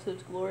 Okay. Mine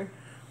says glory.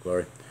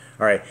 Glory.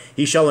 All right.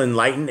 He shall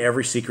enlighten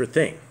every secret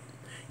thing.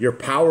 Your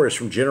power is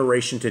from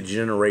generation to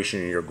generation,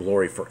 and your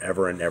glory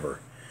forever and ever.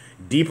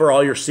 Deep are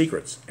all your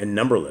secrets, and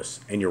numberless,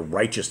 and your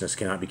righteousness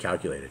cannot be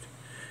calculated.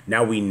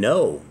 Now we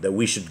know that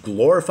we should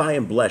glorify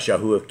and bless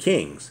Yahuwah of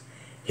kings,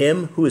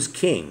 him who is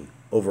king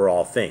over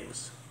all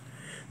things.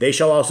 They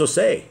shall also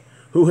say,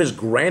 who has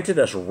granted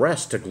us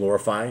rest to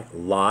glorify,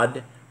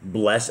 laud,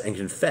 bless, and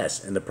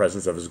confess in the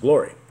presence of his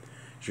glory.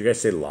 Should you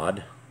guys say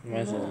laud?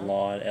 Mine says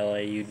Laud,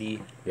 Laud.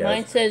 Yeah.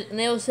 Mine says, and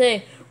they will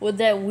say, would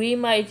that we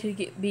might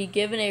be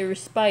given a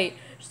respite,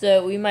 so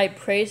that we might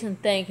praise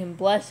and thank and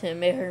bless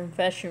him, make our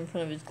confession in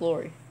front of his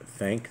glory.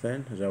 Thank,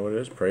 then? Is that what it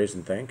is? Praise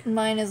and thank?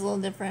 Mine is a little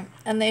different.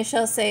 And they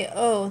shall say,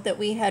 oh, that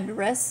we had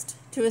rest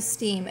to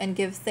esteem and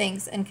give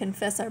thanks and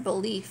confess our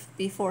belief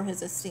before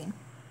his esteem.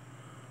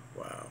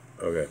 Wow.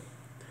 Okay.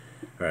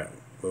 All right.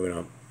 Moving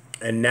on.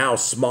 And now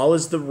small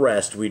is the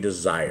rest we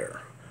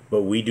desire,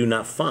 but we do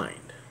not find.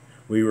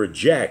 We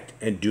reject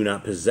and do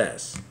not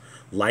possess.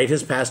 Light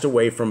has passed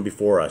away from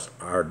before us,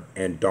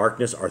 and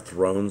darkness our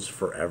thrones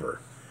forever.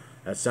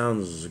 That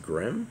sounds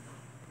grim.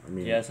 I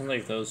mean, Yeah, it sounds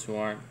like those who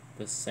aren't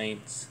the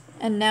saints.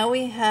 And now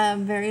we have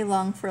very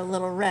long for a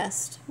little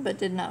rest, but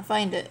did not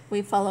find it.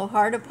 We follow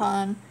hard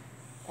upon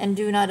and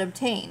do not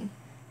obtain.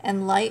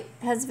 And light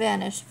has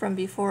vanished from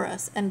before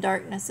us, and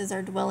darkness is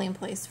our dwelling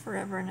place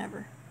forever and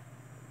ever.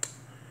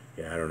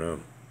 Yeah, I don't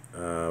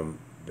know.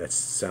 That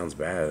sounds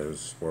bad.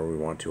 It's where we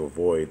want to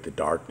avoid the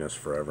darkness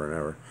forever and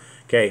ever.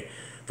 Okay,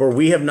 for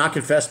we have not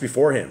confessed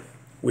before him.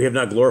 We have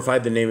not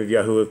glorified the name of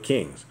Yahuwah of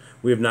kings.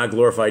 We have not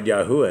glorified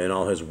Yahuwah in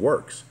all his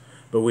works,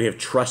 but we have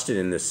trusted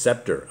in the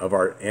scepter of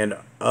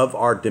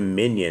our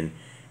dominion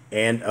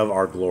and of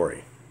our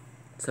glory.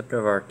 Scepter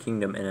of our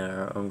kingdom and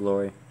our own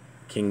glory.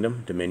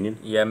 Kingdom, dominion.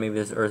 Yeah, maybe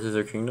this earth is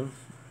our kingdom.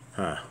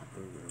 Huh.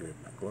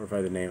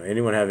 Glorify the name.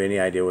 Anyone have any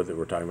idea what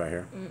we're talking about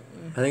here?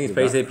 I think it's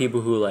basically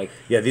people who like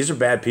Yeah, these are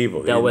bad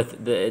people. dealt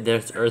with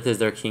this earth as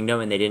their kingdom,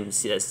 and they didn't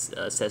set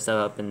stuff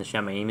up in the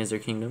Shamaim as their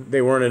kingdom.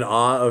 They weren't in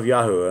awe of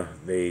Yahuwah.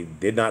 They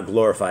did not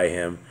glorify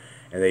him,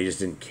 and they just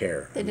didn't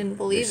care. They didn't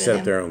believe in They set him.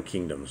 up their own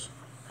kingdoms.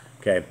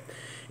 Okay.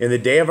 In the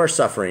day of our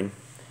suffering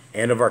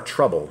and of our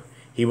trouble,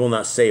 he will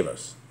not save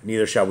us,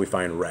 neither shall we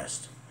find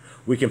rest.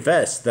 We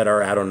confess that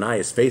our Adonai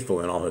is faithful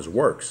in all his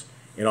works,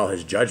 in all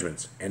his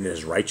judgments, and in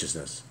his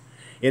righteousness.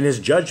 In his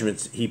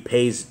judgments, he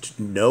pays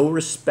no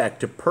respect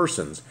to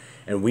persons,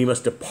 and we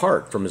must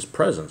depart from his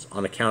presence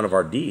on account of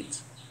our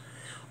deeds.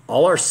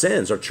 All our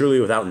sins are truly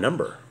without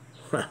number.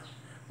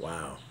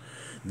 Wow.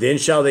 Then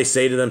shall they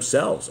say to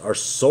themselves, our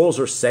souls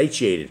are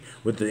satiated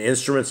with the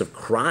instruments of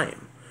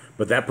crime,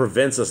 but that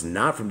prevents us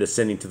not from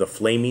descending to the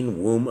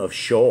flaming womb of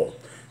Sheol.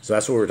 So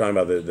that's what we were talking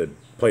about, the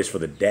place for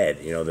the dead.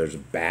 You know, there's a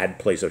bad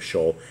place of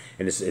Sheol,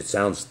 and it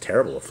sounds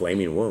terrible, a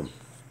flaming womb.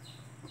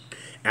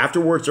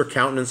 Afterwards their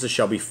countenances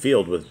shall be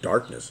filled with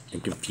darkness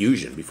and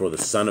confusion before the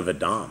son of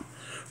Adam,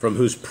 from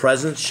whose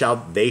presence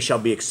they shall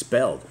be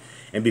expelled,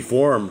 and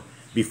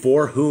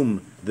before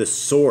whom the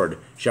sword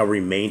shall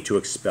remain to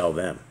expel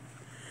them.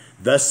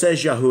 Thus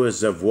says Yahuwah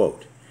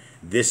Zevwot,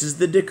 this is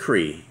the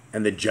decree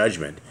and the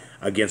judgment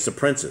against the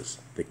princes,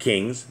 the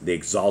kings, the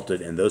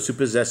exalted, and those who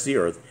possess the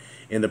earth,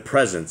 in the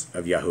presence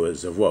of Yahuwah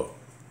Zevwot.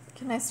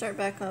 Can I start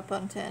back up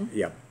on 10?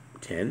 Yep.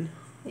 10?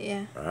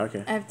 Yeah.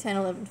 Okay. I have 10,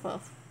 11,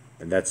 12.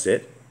 And that's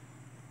it?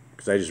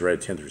 Because I just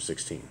read 10 through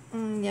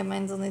 16. Yeah,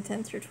 mine's only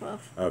 10 through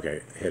 12.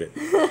 Okay, hit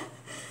it.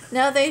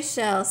 Now they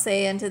shall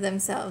say unto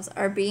themselves,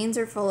 our beings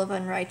are full of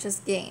unrighteous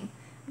gain,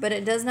 but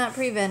it does not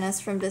prevent us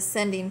from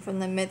descending from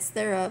the midst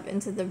thereof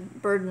into the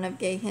burden of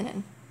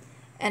Gehinnom.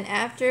 And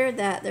after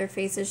that their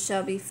faces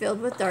shall be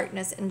filled with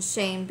darkness and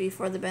shame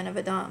before the Ben of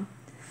Adam.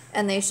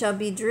 And they shall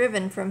be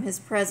driven from his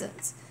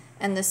presence,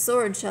 and the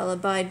sword shall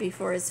abide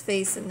before his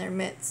face in their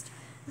midst.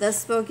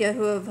 Thus spoke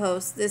Yahuwah of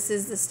hosts, this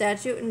is the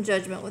statute and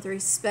judgment with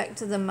respect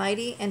to the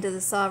mighty and to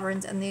the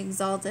sovereigns and the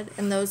exalted,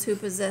 and those who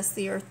possess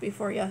the earth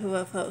before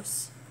Yahuwah of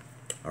hosts.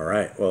 All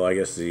right. Well, I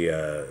guess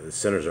the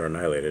sinners are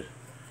annihilated.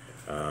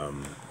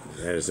 And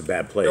it's a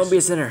bad place. Don't be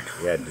a sinner.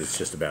 Yeah, it's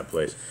just a bad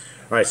place.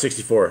 All right,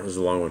 64. This is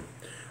a long one.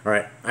 All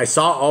right. I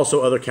saw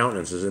also other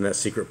countenances in that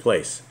secret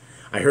place.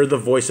 I heard the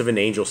voice of an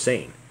angel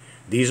saying,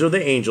 these are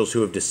the angels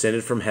who have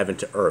descended from heaven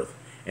to earth,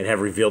 and have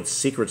revealed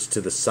secrets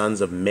to the sons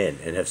of men,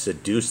 and have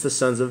seduced the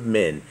sons of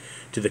men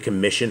to the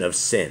commission of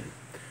sin.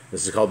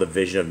 This is called the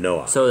vision of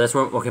Noah. So that's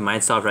where, okay,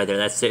 mine stopped right there.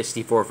 That's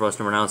 64 for us,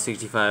 and we're now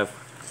 65.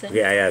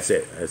 Yeah, that's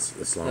it.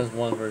 It's long. There's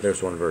one verse.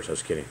 There's one verse. I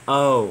was kidding.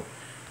 Oh.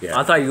 Yeah.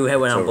 I thought you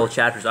went on over. both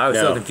chapters. I was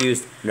No. so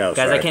confused. No,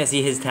 Guys, sorry. I can't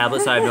see his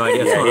tablet, so I have no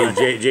idea what's going on.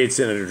 Jade's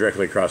sitting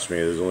directly across from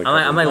me. There's only.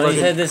 I'm like Oh, you looking,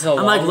 said this a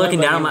I'm like long looking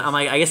one, down. but I'm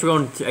like, I guess we're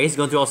going. I guess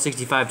going through all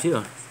 65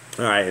 too.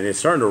 All right, and it's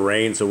starting to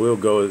rain, so we'll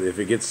go. If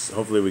it gets,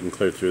 hopefully we can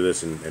clear through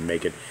this and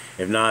make it.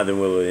 If not, then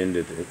we'll end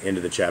at the end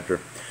of the chapter.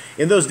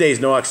 In those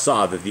days, Noah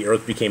saw that the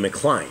earth became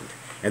inclined,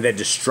 and that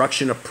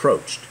destruction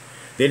approached.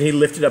 Then he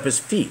lifted up his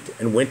feet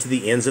and went to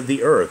the ends of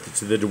the earth,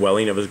 to the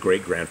dwelling of his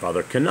great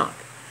grandfather Enoch.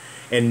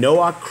 And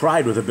Noah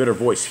cried with a bitter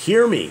voice,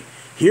 "Hear me,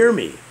 hear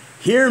me,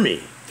 hear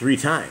me," 3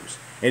 times.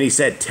 And he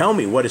said, "Tell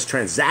me what is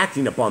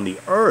transacting upon the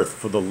earth,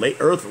 for the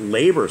earth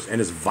labors and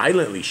is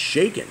violently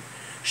shaken.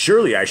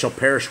 Surely I shall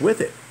perish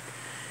with it."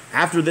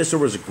 After this there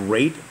was a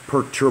great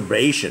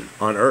perturbation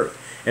on earth,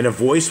 and a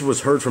voice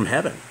was heard from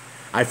heaven.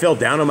 I fell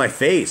down on my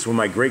face when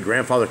my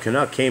great-grandfather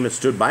Enoch came and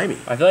stood by me.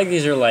 I feel like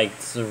these are like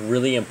some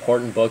really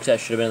important books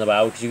that should have been in the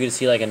Bible, because you could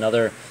see like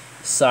another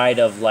side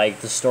of like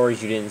the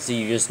stories you didn't see.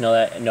 You just know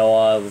that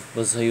Noah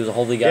was a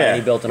holy guy and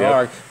he built an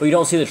ark, but you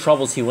don't see the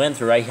troubles he went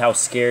through, right? How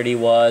scared he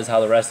was,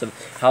 how the rest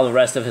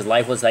of his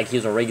life was like. He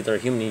was a regular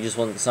human. He just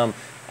wasn't some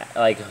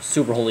like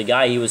super holy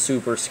guy. He was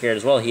super scared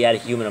as well. He had a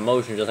human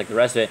emotion just like the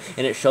rest of it,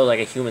 and it shows like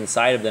a human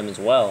side of them as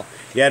well.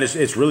 Yeah,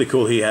 it's really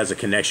cool. He has a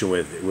connection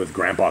with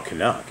Grandpa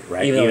Enoch,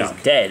 right? Even though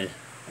he's dead.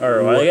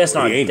 Or well, I guess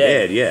not He ain't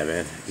dead. dead, yeah,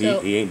 man.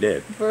 He ain't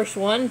dead. Verse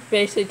 1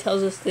 basically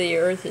tells us the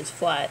earth is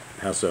flat.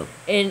 How so?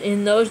 And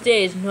in those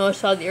days, Noah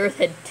saw the earth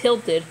had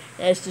tilted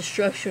as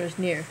destruction was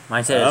near.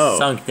 Mine said Oh. it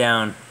sunk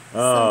down.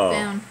 Oh, Sunk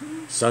down.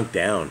 sunk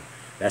down.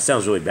 That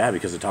sounds really bad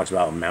because it talks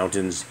about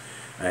mountains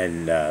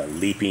and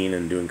leaping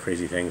and doing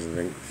crazy things and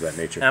things of that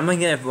nature. And I'm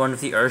looking at one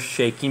with the earth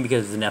shaking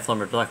because the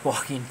Nephilim are like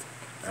walking.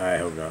 I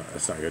hope not.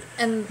 That's not good.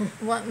 And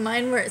what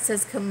mine where it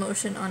says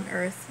commotion on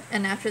earth,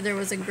 and after there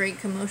was a great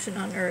commotion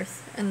on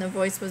earth, and the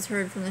voice was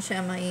heard from the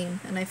Shamaim,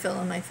 and I fell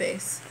on my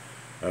face.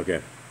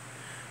 Okay.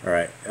 All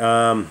right. 4.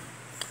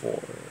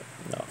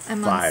 No.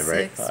 I'm 5, on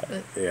right? 6,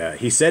 but Yeah.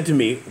 He said to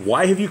me,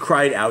 "Why have you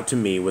cried out to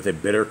me with a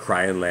bitter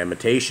cry and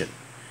lamentation?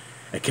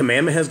 A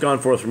commandment has gone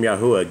forth from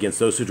Yahuwah against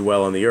those who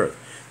dwell on the earth,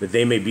 that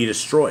they may be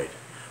destroyed.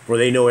 For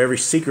they know every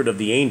secret of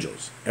the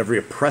angels, every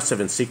oppressive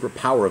and secret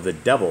power of the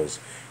devils,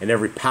 and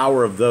every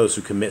power of those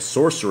who commit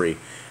sorcery,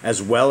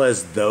 as well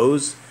as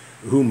those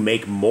who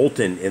make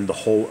molten in the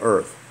whole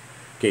earth."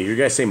 Okay, you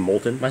guys say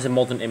molten? I said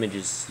molten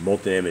images.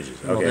 Molten images.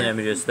 Okay. Molten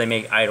images. They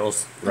make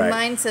idols. Right.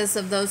 mine says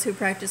of those who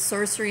practice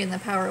sorcery and the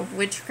power of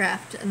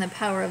witchcraft and the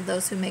power of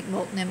those who make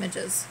molten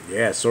images.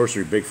 Yeah,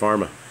 sorcery, big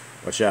pharma.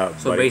 Watch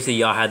out. So buddy. basically,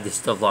 y'all had this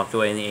stuff locked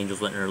away, and the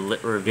angels went and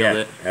revealed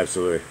Yeah, it.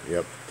 absolutely.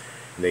 Yep.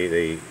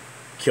 They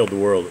killed the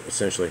world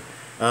essentially.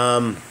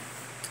 There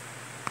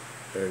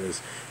it is.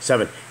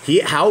 7.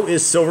 How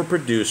is silver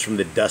produced from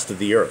the dust of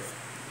the earth?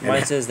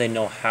 Mine says they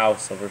know how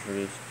silver's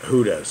produced.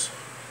 Who does?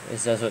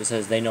 That's what it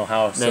says. They know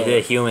how The silver.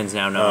 humans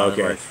now know. how it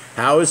Okay. works.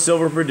 How is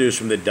silver produced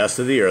from the dust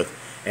of the earth,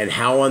 and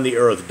how on the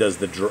earth does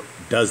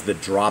the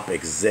drop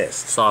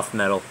exist? Soft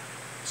metal.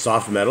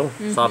 Soft metal.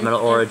 Soft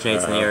metal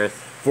originates in the earth.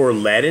 For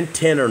lead and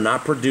tin are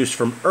not produced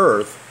from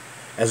earth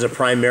as a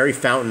primary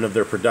fountain of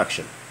their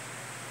production.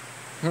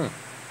 You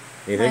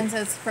Mine think?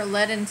 says for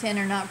lead and tin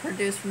are not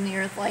produced from the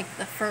earth like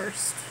the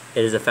first.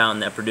 It is a fountain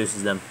that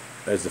produces them.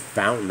 As the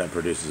fountain that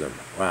produces them.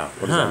 Wow.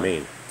 What does Huh. that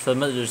mean? So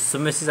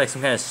there's like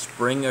some kind of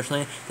spring or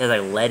something that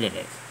has like lead in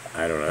it,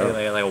 I don't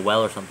know. like a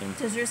well or something.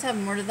 Does yours have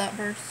more to that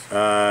verse?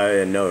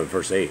 No,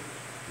 verse 8.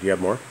 Do you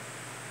have more?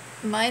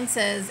 Mine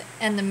says,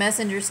 and the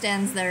messenger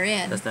stands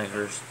therein. That's next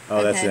verse.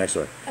 Oh, that's Okay. the next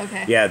one.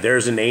 Okay. Yeah,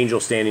 there's an angel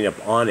standing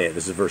up on it.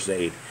 This is verse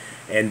 8.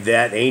 And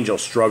that angel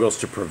struggles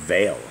to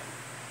prevail.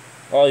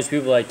 All these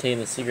people like taking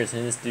the secrets,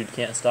 and this dude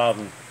can't stop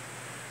them.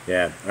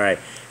 Yeah, all right.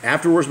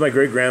 Afterwards, my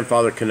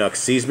great-grandfather Canuck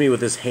seized me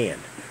with his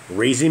hand,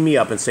 raising me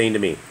up and saying to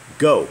me,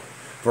 "Go,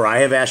 for I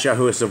have asked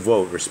Yahuwah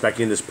Savot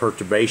respecting this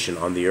perturbation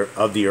of the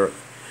earth."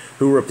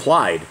 Who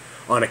replied,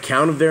 "On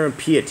account of their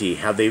impiety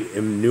have they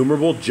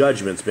innumerable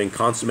judgments been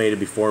consummated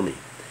before me.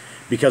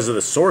 Because of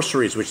the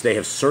sorceries which they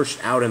have searched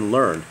out and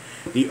learned,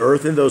 the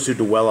earth and those who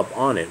dwell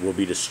upon it will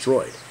be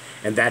destroyed,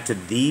 and that to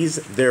these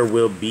there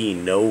will be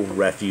no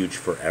refuge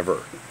forever.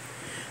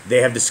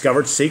 They have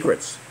discovered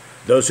secrets,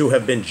 those who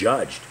have been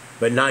judged,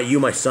 but not you,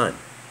 my son.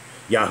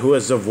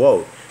 Yahuwah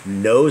Zavot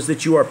knows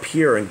that you are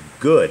pure and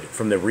good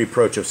from the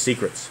reproach of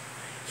secrets.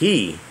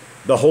 He,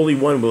 the Holy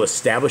One, will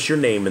establish your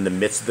name in the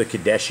midst of the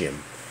Kadeshim,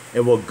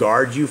 and will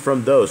guard you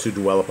from those who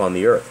dwell upon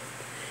the earth.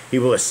 He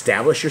will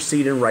establish your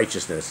seed in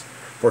righteousness,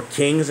 for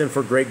kings and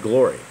for great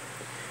glory.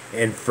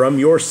 And from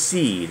your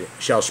seed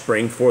shall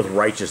spring forth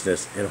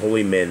righteousness and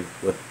holy men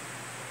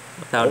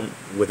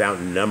without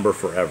number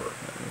forever."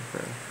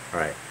 All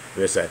right,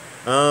 this side.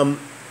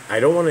 I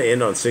don't want to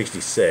end on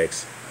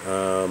 66.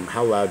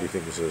 How loud do you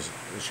think this is?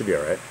 It should be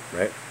all right,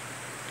 right?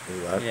 Is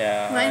it loud?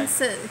 Yeah. Mine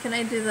said, can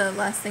I do the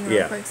last thing real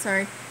Yeah. quick?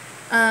 Sorry.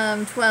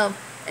 12.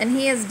 And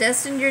he has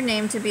destined your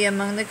name to be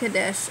among the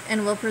Kadesh,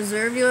 and will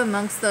preserve you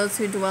amongst those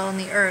who dwell on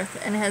the earth,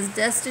 and has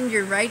destined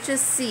your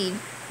righteous seed,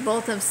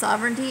 both of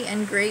sovereignty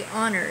and great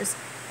honors,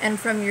 and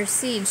from your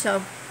seed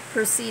shall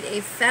proceed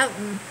a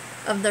fountain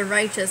of the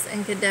righteous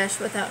and Kadesh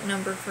without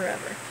number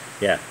forever.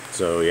 Yeah.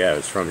 So yeah,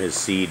 it's from his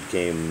seed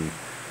came.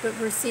 But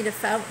proceed a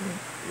fountain.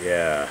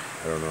 Yeah,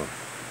 I don't know.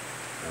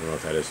 I don't know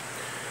what that is.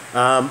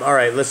 All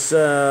right, let's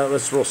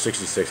roll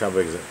 66. How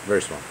big is it?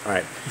 Very small. All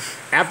right.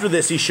 After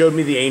this, he showed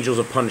me the angels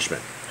of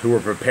punishment, who were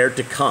prepared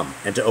to come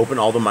and to open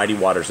all the mighty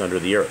waters under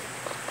the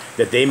earth,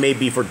 that they may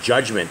be for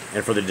judgment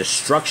and for the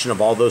destruction of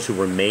all those who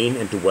remain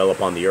and dwell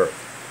upon the earth.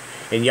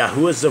 And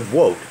Yahuwah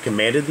Zavot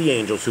commanded the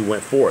angels who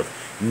went forth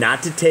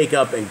not to take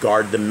up and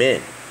guard the men,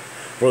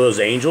 for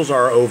those angels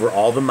are over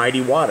all the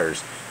mighty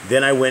waters.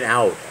 Then I went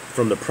out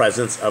from the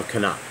presence of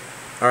Canuck.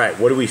 All right,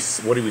 what do we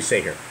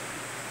say here?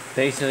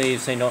 Basically,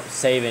 saying don't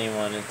save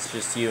anyone. It's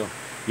just you.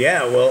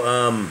 Yeah, well,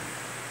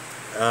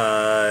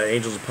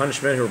 angels of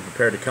punishment who were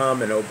prepared to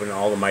come and open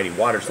all the mighty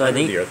waters So I under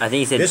think- the earth. I think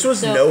he said- this was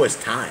So- Noah's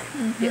time.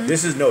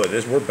 This is Noah.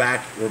 We're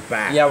back.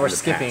 Yeah, in we're the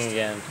skipping past.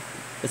 again.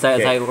 It's like,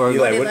 Okay, it's like we're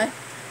Eli, Levi? what-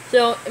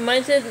 So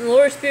mine says, "And the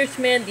Lord Spirit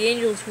commanded the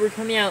angels who were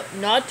coming out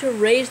not to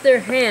raise their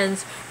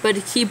hands, but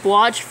to keep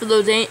watch for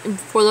those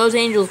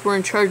angels who were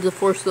in charge of the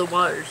force of the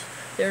waters.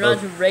 They're not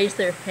Oh. to raise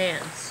their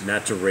hands."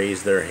 not to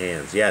raise their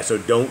hands. Yeah, so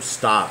don't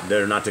stop.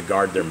 They're not to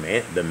guard the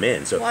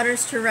men. So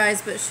Waters to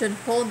rise, but should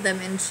hold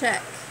them in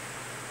check.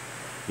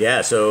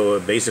 yeah, so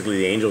basically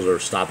the angels are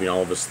stopping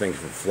all of this thing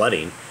from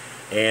flooding,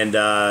 and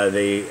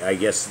I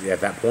guess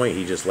at that point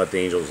he just let the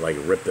angels like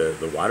rip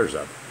the waters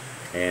up.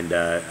 And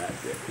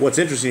what's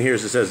interesting here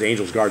is it says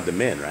angels guard the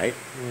men, right?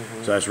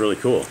 So that's really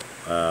cool.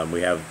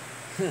 We have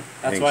That's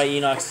things- why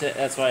Enoch said.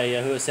 That's why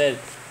Yahuwah said,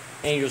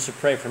 angels to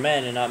pray for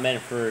men and not men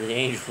for the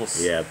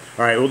angels. Yeah.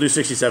 All right, we'll do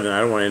 67. I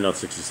don't want to end on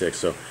 66.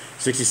 So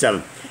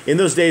 67. In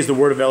those days, the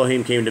word of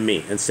Elohim came to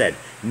me and said,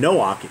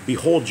 Noach,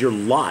 behold, your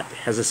lot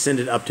has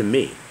ascended up to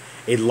me,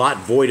 a lot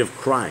void of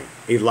crime,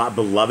 a lot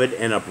beloved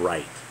and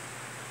upright.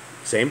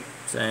 Same?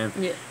 Same.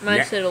 Yeah, mine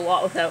Yeah. said a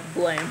lot without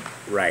blame.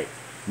 Right.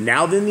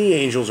 Now then the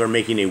angels are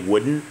making a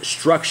wooden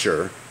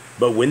structure,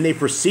 but when they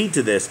proceed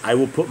to this, I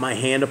will put my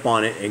hand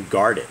upon it and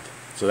guard it.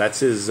 So that's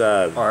his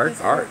Ark.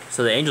 ark.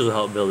 So the angels will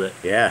help build it.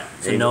 Yeah.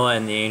 So Noah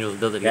and the angels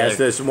build it together.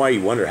 That's why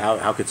you wonder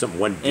how could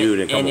one dude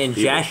and a couple and in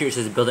people. Jasher it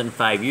says build it in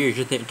 5 years.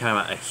 You're talking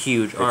about a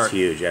huge ark. It's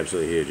huge,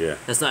 absolutely huge, yeah.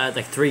 That's not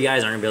like 3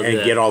 guys aren't gonna be able to And do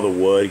that. get all the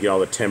wood, get all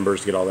the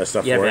timbers, get all that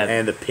stuff Yeah, for it, man.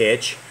 and the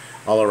pitch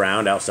all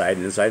around, outside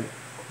and inside.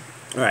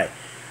 All right.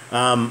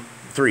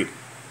 3.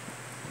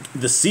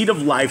 The seed of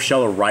life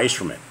shall arise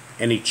from it,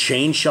 and a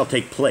change shall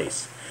take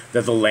place,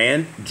 that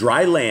the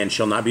dry land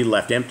shall not be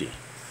left empty.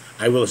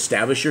 I will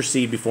establish your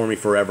seed before me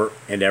forever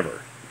and ever.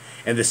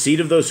 And the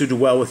seed of those who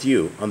dwell with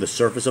you on the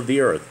surface of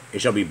the earth,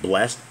 it shall be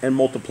blessed and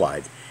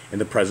multiplied in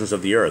the presence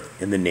of the earth,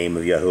 in the name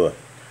of Yahuwah.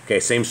 Okay,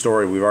 same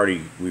story. We've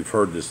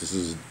heard this. This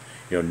is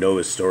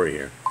Noah's story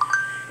here.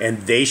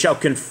 And they shall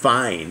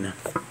confine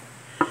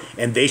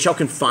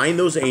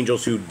those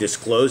angels who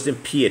disclosed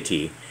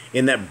impiety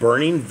in that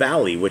burning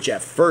valley, which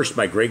at first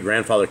my great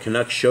grandfather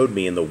Canuck showed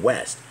me in the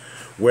west,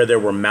 where there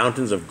were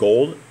mountains of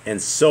gold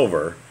and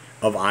silver,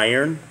 of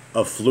iron,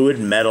 of fluid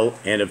metal,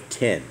 and of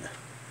tin.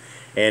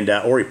 And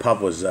Ori Pup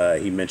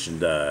he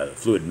mentioned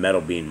fluid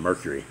metal being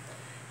mercury.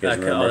 You guys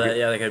remember mercury?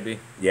 that could be.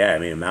 Yeah, I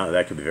mean,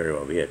 that could be very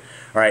well be it.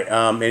 All right,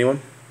 anyone?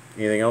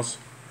 Anything else?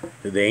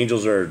 The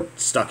angels are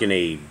stuck in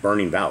a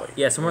burning valley.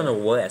 Yeah, somewhere in the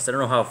west. I don't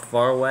know how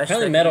far west.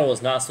 Apparently, that- metal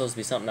was not supposed to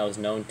be something that was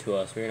known to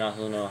us. We were not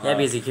supposed to know how. Yeah,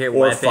 because you hear Or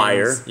weapons.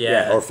 fire.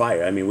 Yeah. or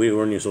fire. I mean, we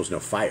weren't even supposed to know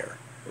fire.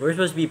 We're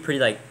supposed to be pretty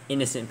like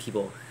innocent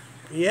people.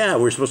 Yeah,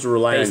 we're supposed to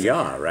rely Basically.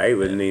 on Yah, right?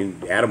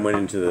 When Adam went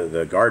into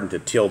the garden to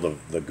till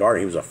the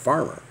garden, he was a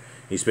farmer.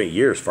 He spent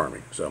years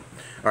farming. So,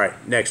 all right,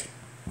 next.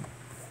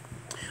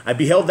 I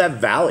beheld that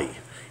valley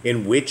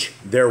in which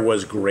there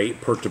was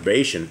great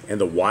perturbation, and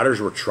the waters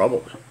were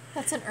troubled.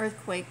 That's an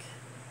earthquake.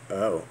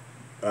 Oh.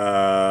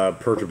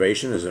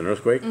 Perturbation is an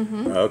earthquake?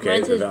 Mm-hmm. Okay.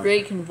 Mine says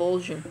great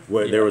convulsion.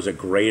 There was a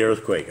great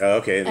earthquake. Oh,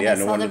 okay. And yeah, I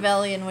no saw wonder. the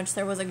valley in which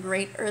there was a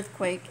great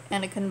earthquake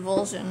and a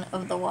convulsion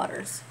of the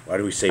waters. Why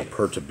do we say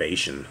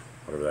perturbation?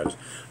 Whatever that is.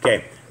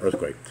 Okay,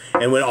 earthquake.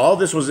 And when all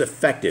this was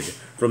affected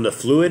from the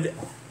fluid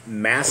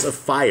mass of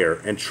fire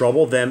and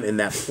troubled them in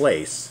that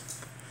place,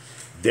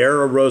 there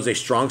arose a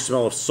strong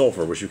smell of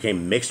sulfur, which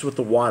became mixed with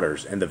the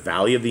waters, and the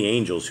valley of the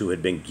angels who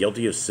had been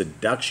guilty of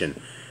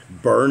seduction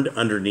burned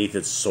underneath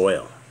its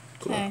soil.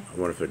 Okay. I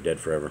wonder if they're dead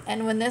forever.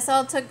 And when this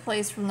all took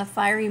place from the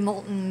fiery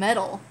molten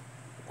metal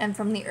and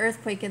from the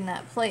earthquake in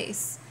that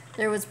place,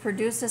 there was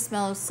produced a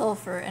smell of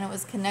sulfur, and it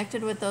was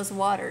connected with those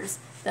waters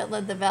that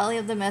led the valley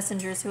of the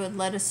messengers who had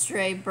led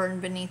astray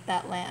burned beneath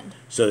that land.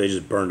 So they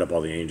just burned up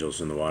all the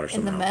angels in the water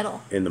In the somehow.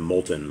 metal. In the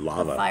molten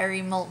lava.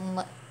 Fiery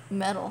molten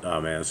metal. Oh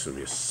man, this is going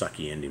to be a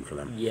sucky ending for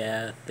them.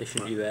 Yeah, they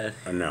should do that.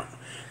 I know.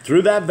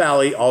 Through that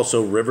valley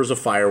also rivers of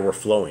fire were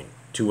flowing,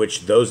 to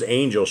which those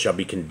angels shall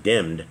be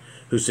condemned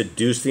who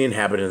seduce the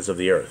inhabitants of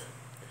the earth.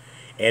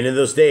 And in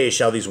those days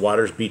shall these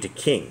waters be to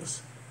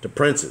kings, to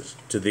princes,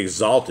 to the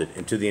exalted,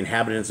 and to the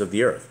inhabitants of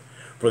the earth,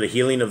 for the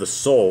healing of the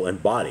soul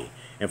and body,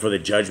 and for the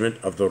judgment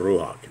of the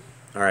Ruach.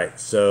 All right,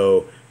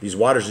 so these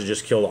waters have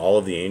just killed all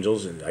of the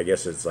angels, and I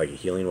guess it's like a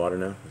healing water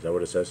now? Is that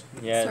what it says?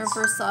 Yeah. So it's-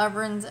 for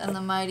sovereigns and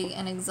the mighty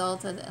and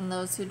exalted and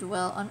those who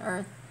dwell on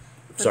earth,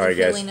 for Sorry,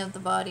 the guys. healing of the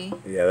body.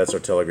 Yeah, that's our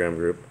Telegram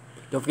group.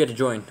 Don't forget to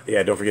join.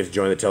 Yeah, don't forget to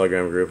join the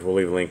Telegram group. We'll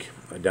leave a link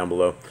down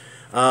below.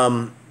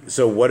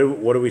 So what are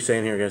we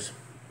saying here, guys?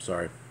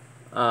 Sorry.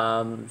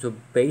 So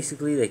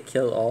basically, they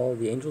kill all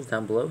the angels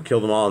down below. Kill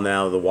them all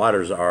now. The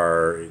waters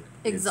are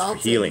it's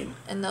Exalted healing.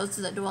 and those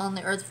that dwell on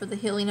the earth for the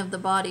healing of the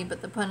body,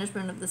 but the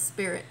punishment of the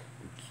spirit.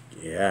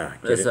 Yeah,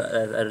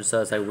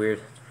 That's like weird.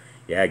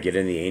 get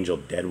in the angel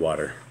dead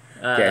water.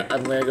 Okay.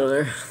 I'm gonna go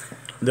there.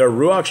 Their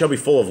ruach shall be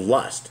full of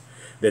lust,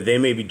 that they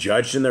may be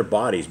judged in their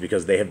bodies,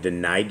 because they have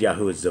denied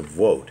Yahuwah's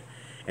zavot,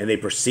 and they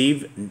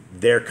perceive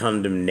their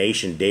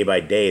condemnation day by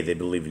day. They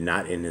believe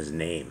not in his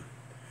name.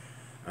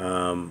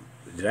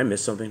 Did I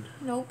miss something?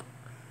 Nope.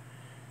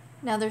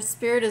 Now their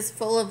spirit is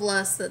full of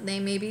lust, that they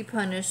may be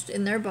punished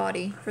in their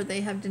body, for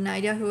they have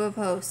denied Yahuwah of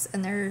hosts,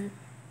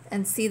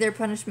 and see their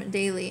punishment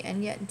daily,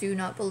 and yet do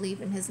not believe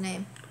in his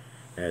name.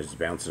 And it's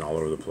bouncing all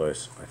over the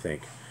place, I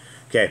think.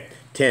 Okay,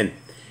 10.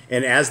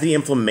 And as the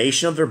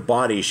inflammation of their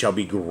bodies shall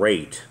be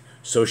great,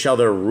 so shall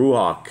their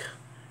ruach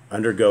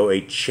undergo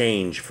a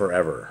change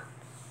forever.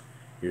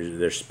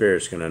 Their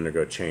spirit's going to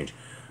undergo change.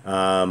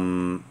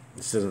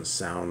 This doesn't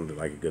sound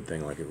like a good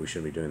thing, like we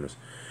shouldn't be doing this.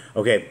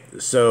 Okay,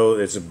 so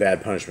it's a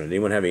bad punishment.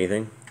 Anyone have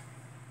anything?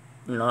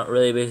 Not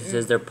really. Basically,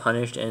 says they're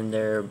punished and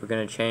they're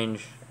gonna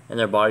change, and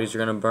their bodies are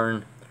gonna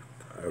burn.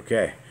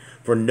 Okay.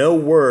 For no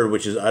word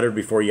which is uttered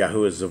before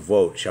Yahuwah's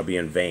zavot shall be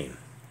in vain.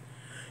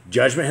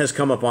 Judgment has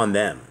come upon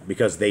them,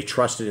 because they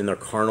trusted in their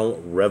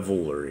carnal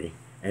revelry,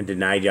 and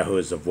denied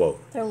Yahuwah's avot.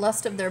 Their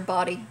lust of their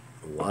body.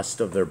 Lust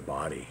of their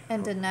body.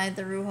 And denied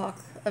the Ruach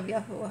of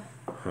Yahuwah.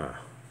 Huh.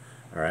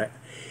 All right.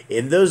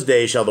 In those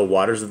days shall the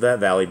waters of that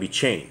valley be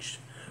changed.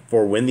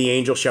 For when the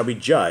angel shall be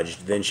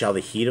judged, then shall the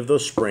heat of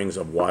those springs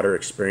of water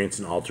experience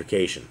an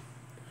alteration.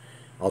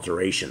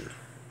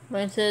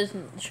 Mine says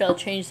shall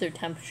change their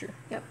temperature.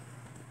 Yep.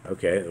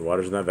 Okay, the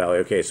waters in that valley.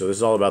 Okay, so this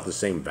is all about the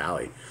same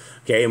valley.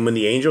 Okay, and when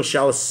the angel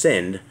shall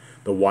ascend,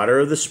 the water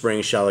of the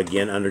spring shall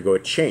again undergo a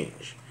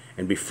change,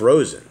 and be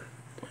frozen.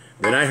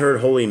 Then I heard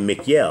holy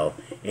Michael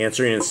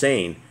answering and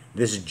saying,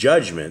 this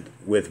judgment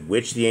with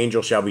which the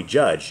angel shall be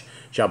judged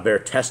shall bear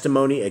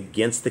testimony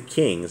against the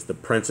kings, the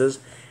princes,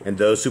 and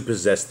those who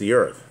possess the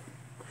earth.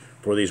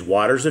 For these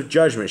waters of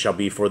judgment shall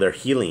be for their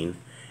healing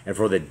and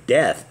for the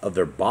death of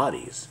their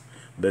bodies.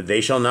 But they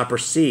shall not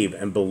perceive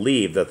and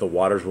believe that the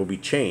waters will be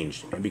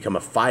changed and become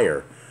a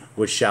fire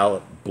which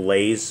shall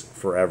blaze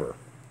forever.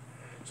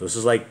 So this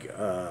is like,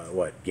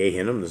 what,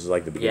 Gehenna? This is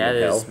like the beginning of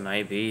hell? Yeah, this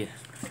might be.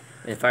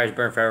 If fires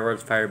burn forever,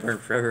 it's fire burn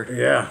forever.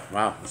 Yeah,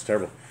 wow, that's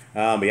terrible.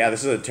 But yeah,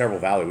 this is a terrible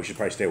valley. We should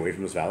probably stay away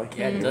from this valley.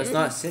 Yeah, let's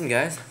not sin,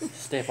 guys.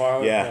 Stay far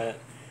away. Yeah,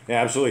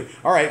 yeah, absolutely.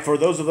 All right, for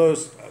those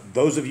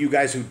of you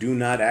guys who do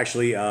not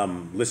actually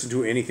listen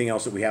to anything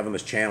else that we have on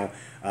this channel,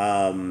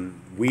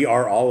 we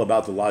are all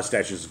about the laws,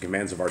 statutes, and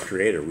commands of our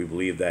Creator. We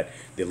believe that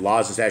the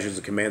laws, and statutes,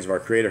 and commands of our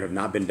Creator have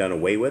not been done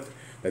away with,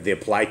 that they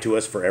apply to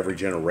us for every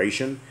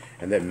generation,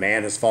 and that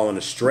man has fallen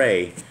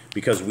astray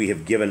because we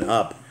have given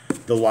up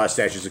the laws,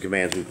 statutes, and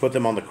commands. We put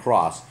them on the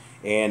cross,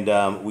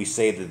 and we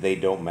say that they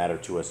don't matter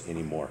to us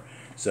anymore.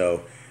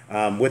 So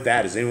with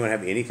that, does anyone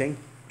have anything?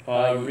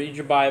 Read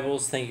your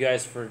Bibles. Thank you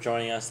guys for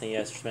joining us. Thank you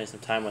guys for spending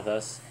some time with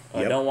us.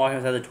 Yep. Don't walk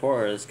outside the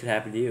Torah. This could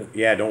happen to you.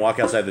 Yeah, don't walk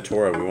outside the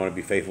Torah. We want to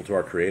be faithful to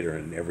our Creator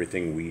in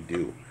everything we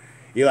do.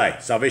 Eli,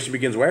 salvation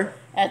begins where?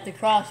 At the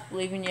cross,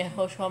 believe in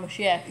Yehoshua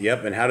Mashiach.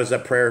 Yep, and how does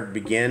that prayer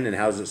begin, and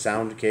how does it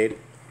sound, Cade?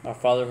 Our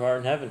Father who art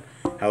in heaven.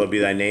 Hallowed be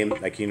thy name,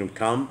 thy kingdom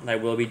come. Thy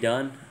will be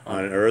done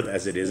On earth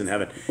as it is in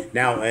heaven.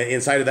 Now,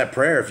 inside of that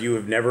prayer, if you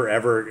have never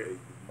ever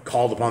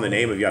called upon the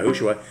name of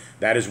Yahushua,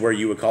 that is where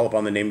you would call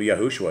upon the name of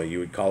Yahushua. You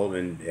would call him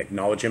and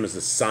acknowledge him as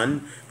the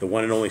Son, the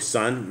one and only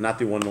Son, not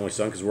the one and only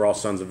Son, because we're all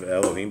sons of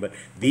Elohim, but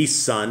the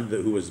Son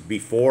who was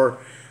before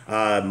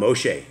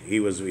Moshe. He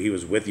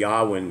was with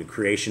Yah when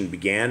creation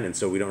began, and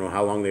so we don't know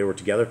how long they were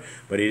together,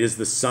 but it is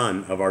the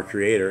Son of our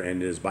Creator,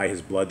 and it is by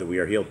his blood that we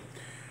are healed.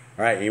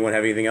 All right, anyone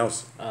have anything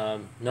else?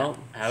 No.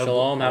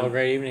 Shalom. Have a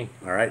great evening.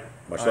 All right,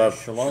 much love.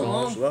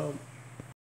 Shalom. Shalom.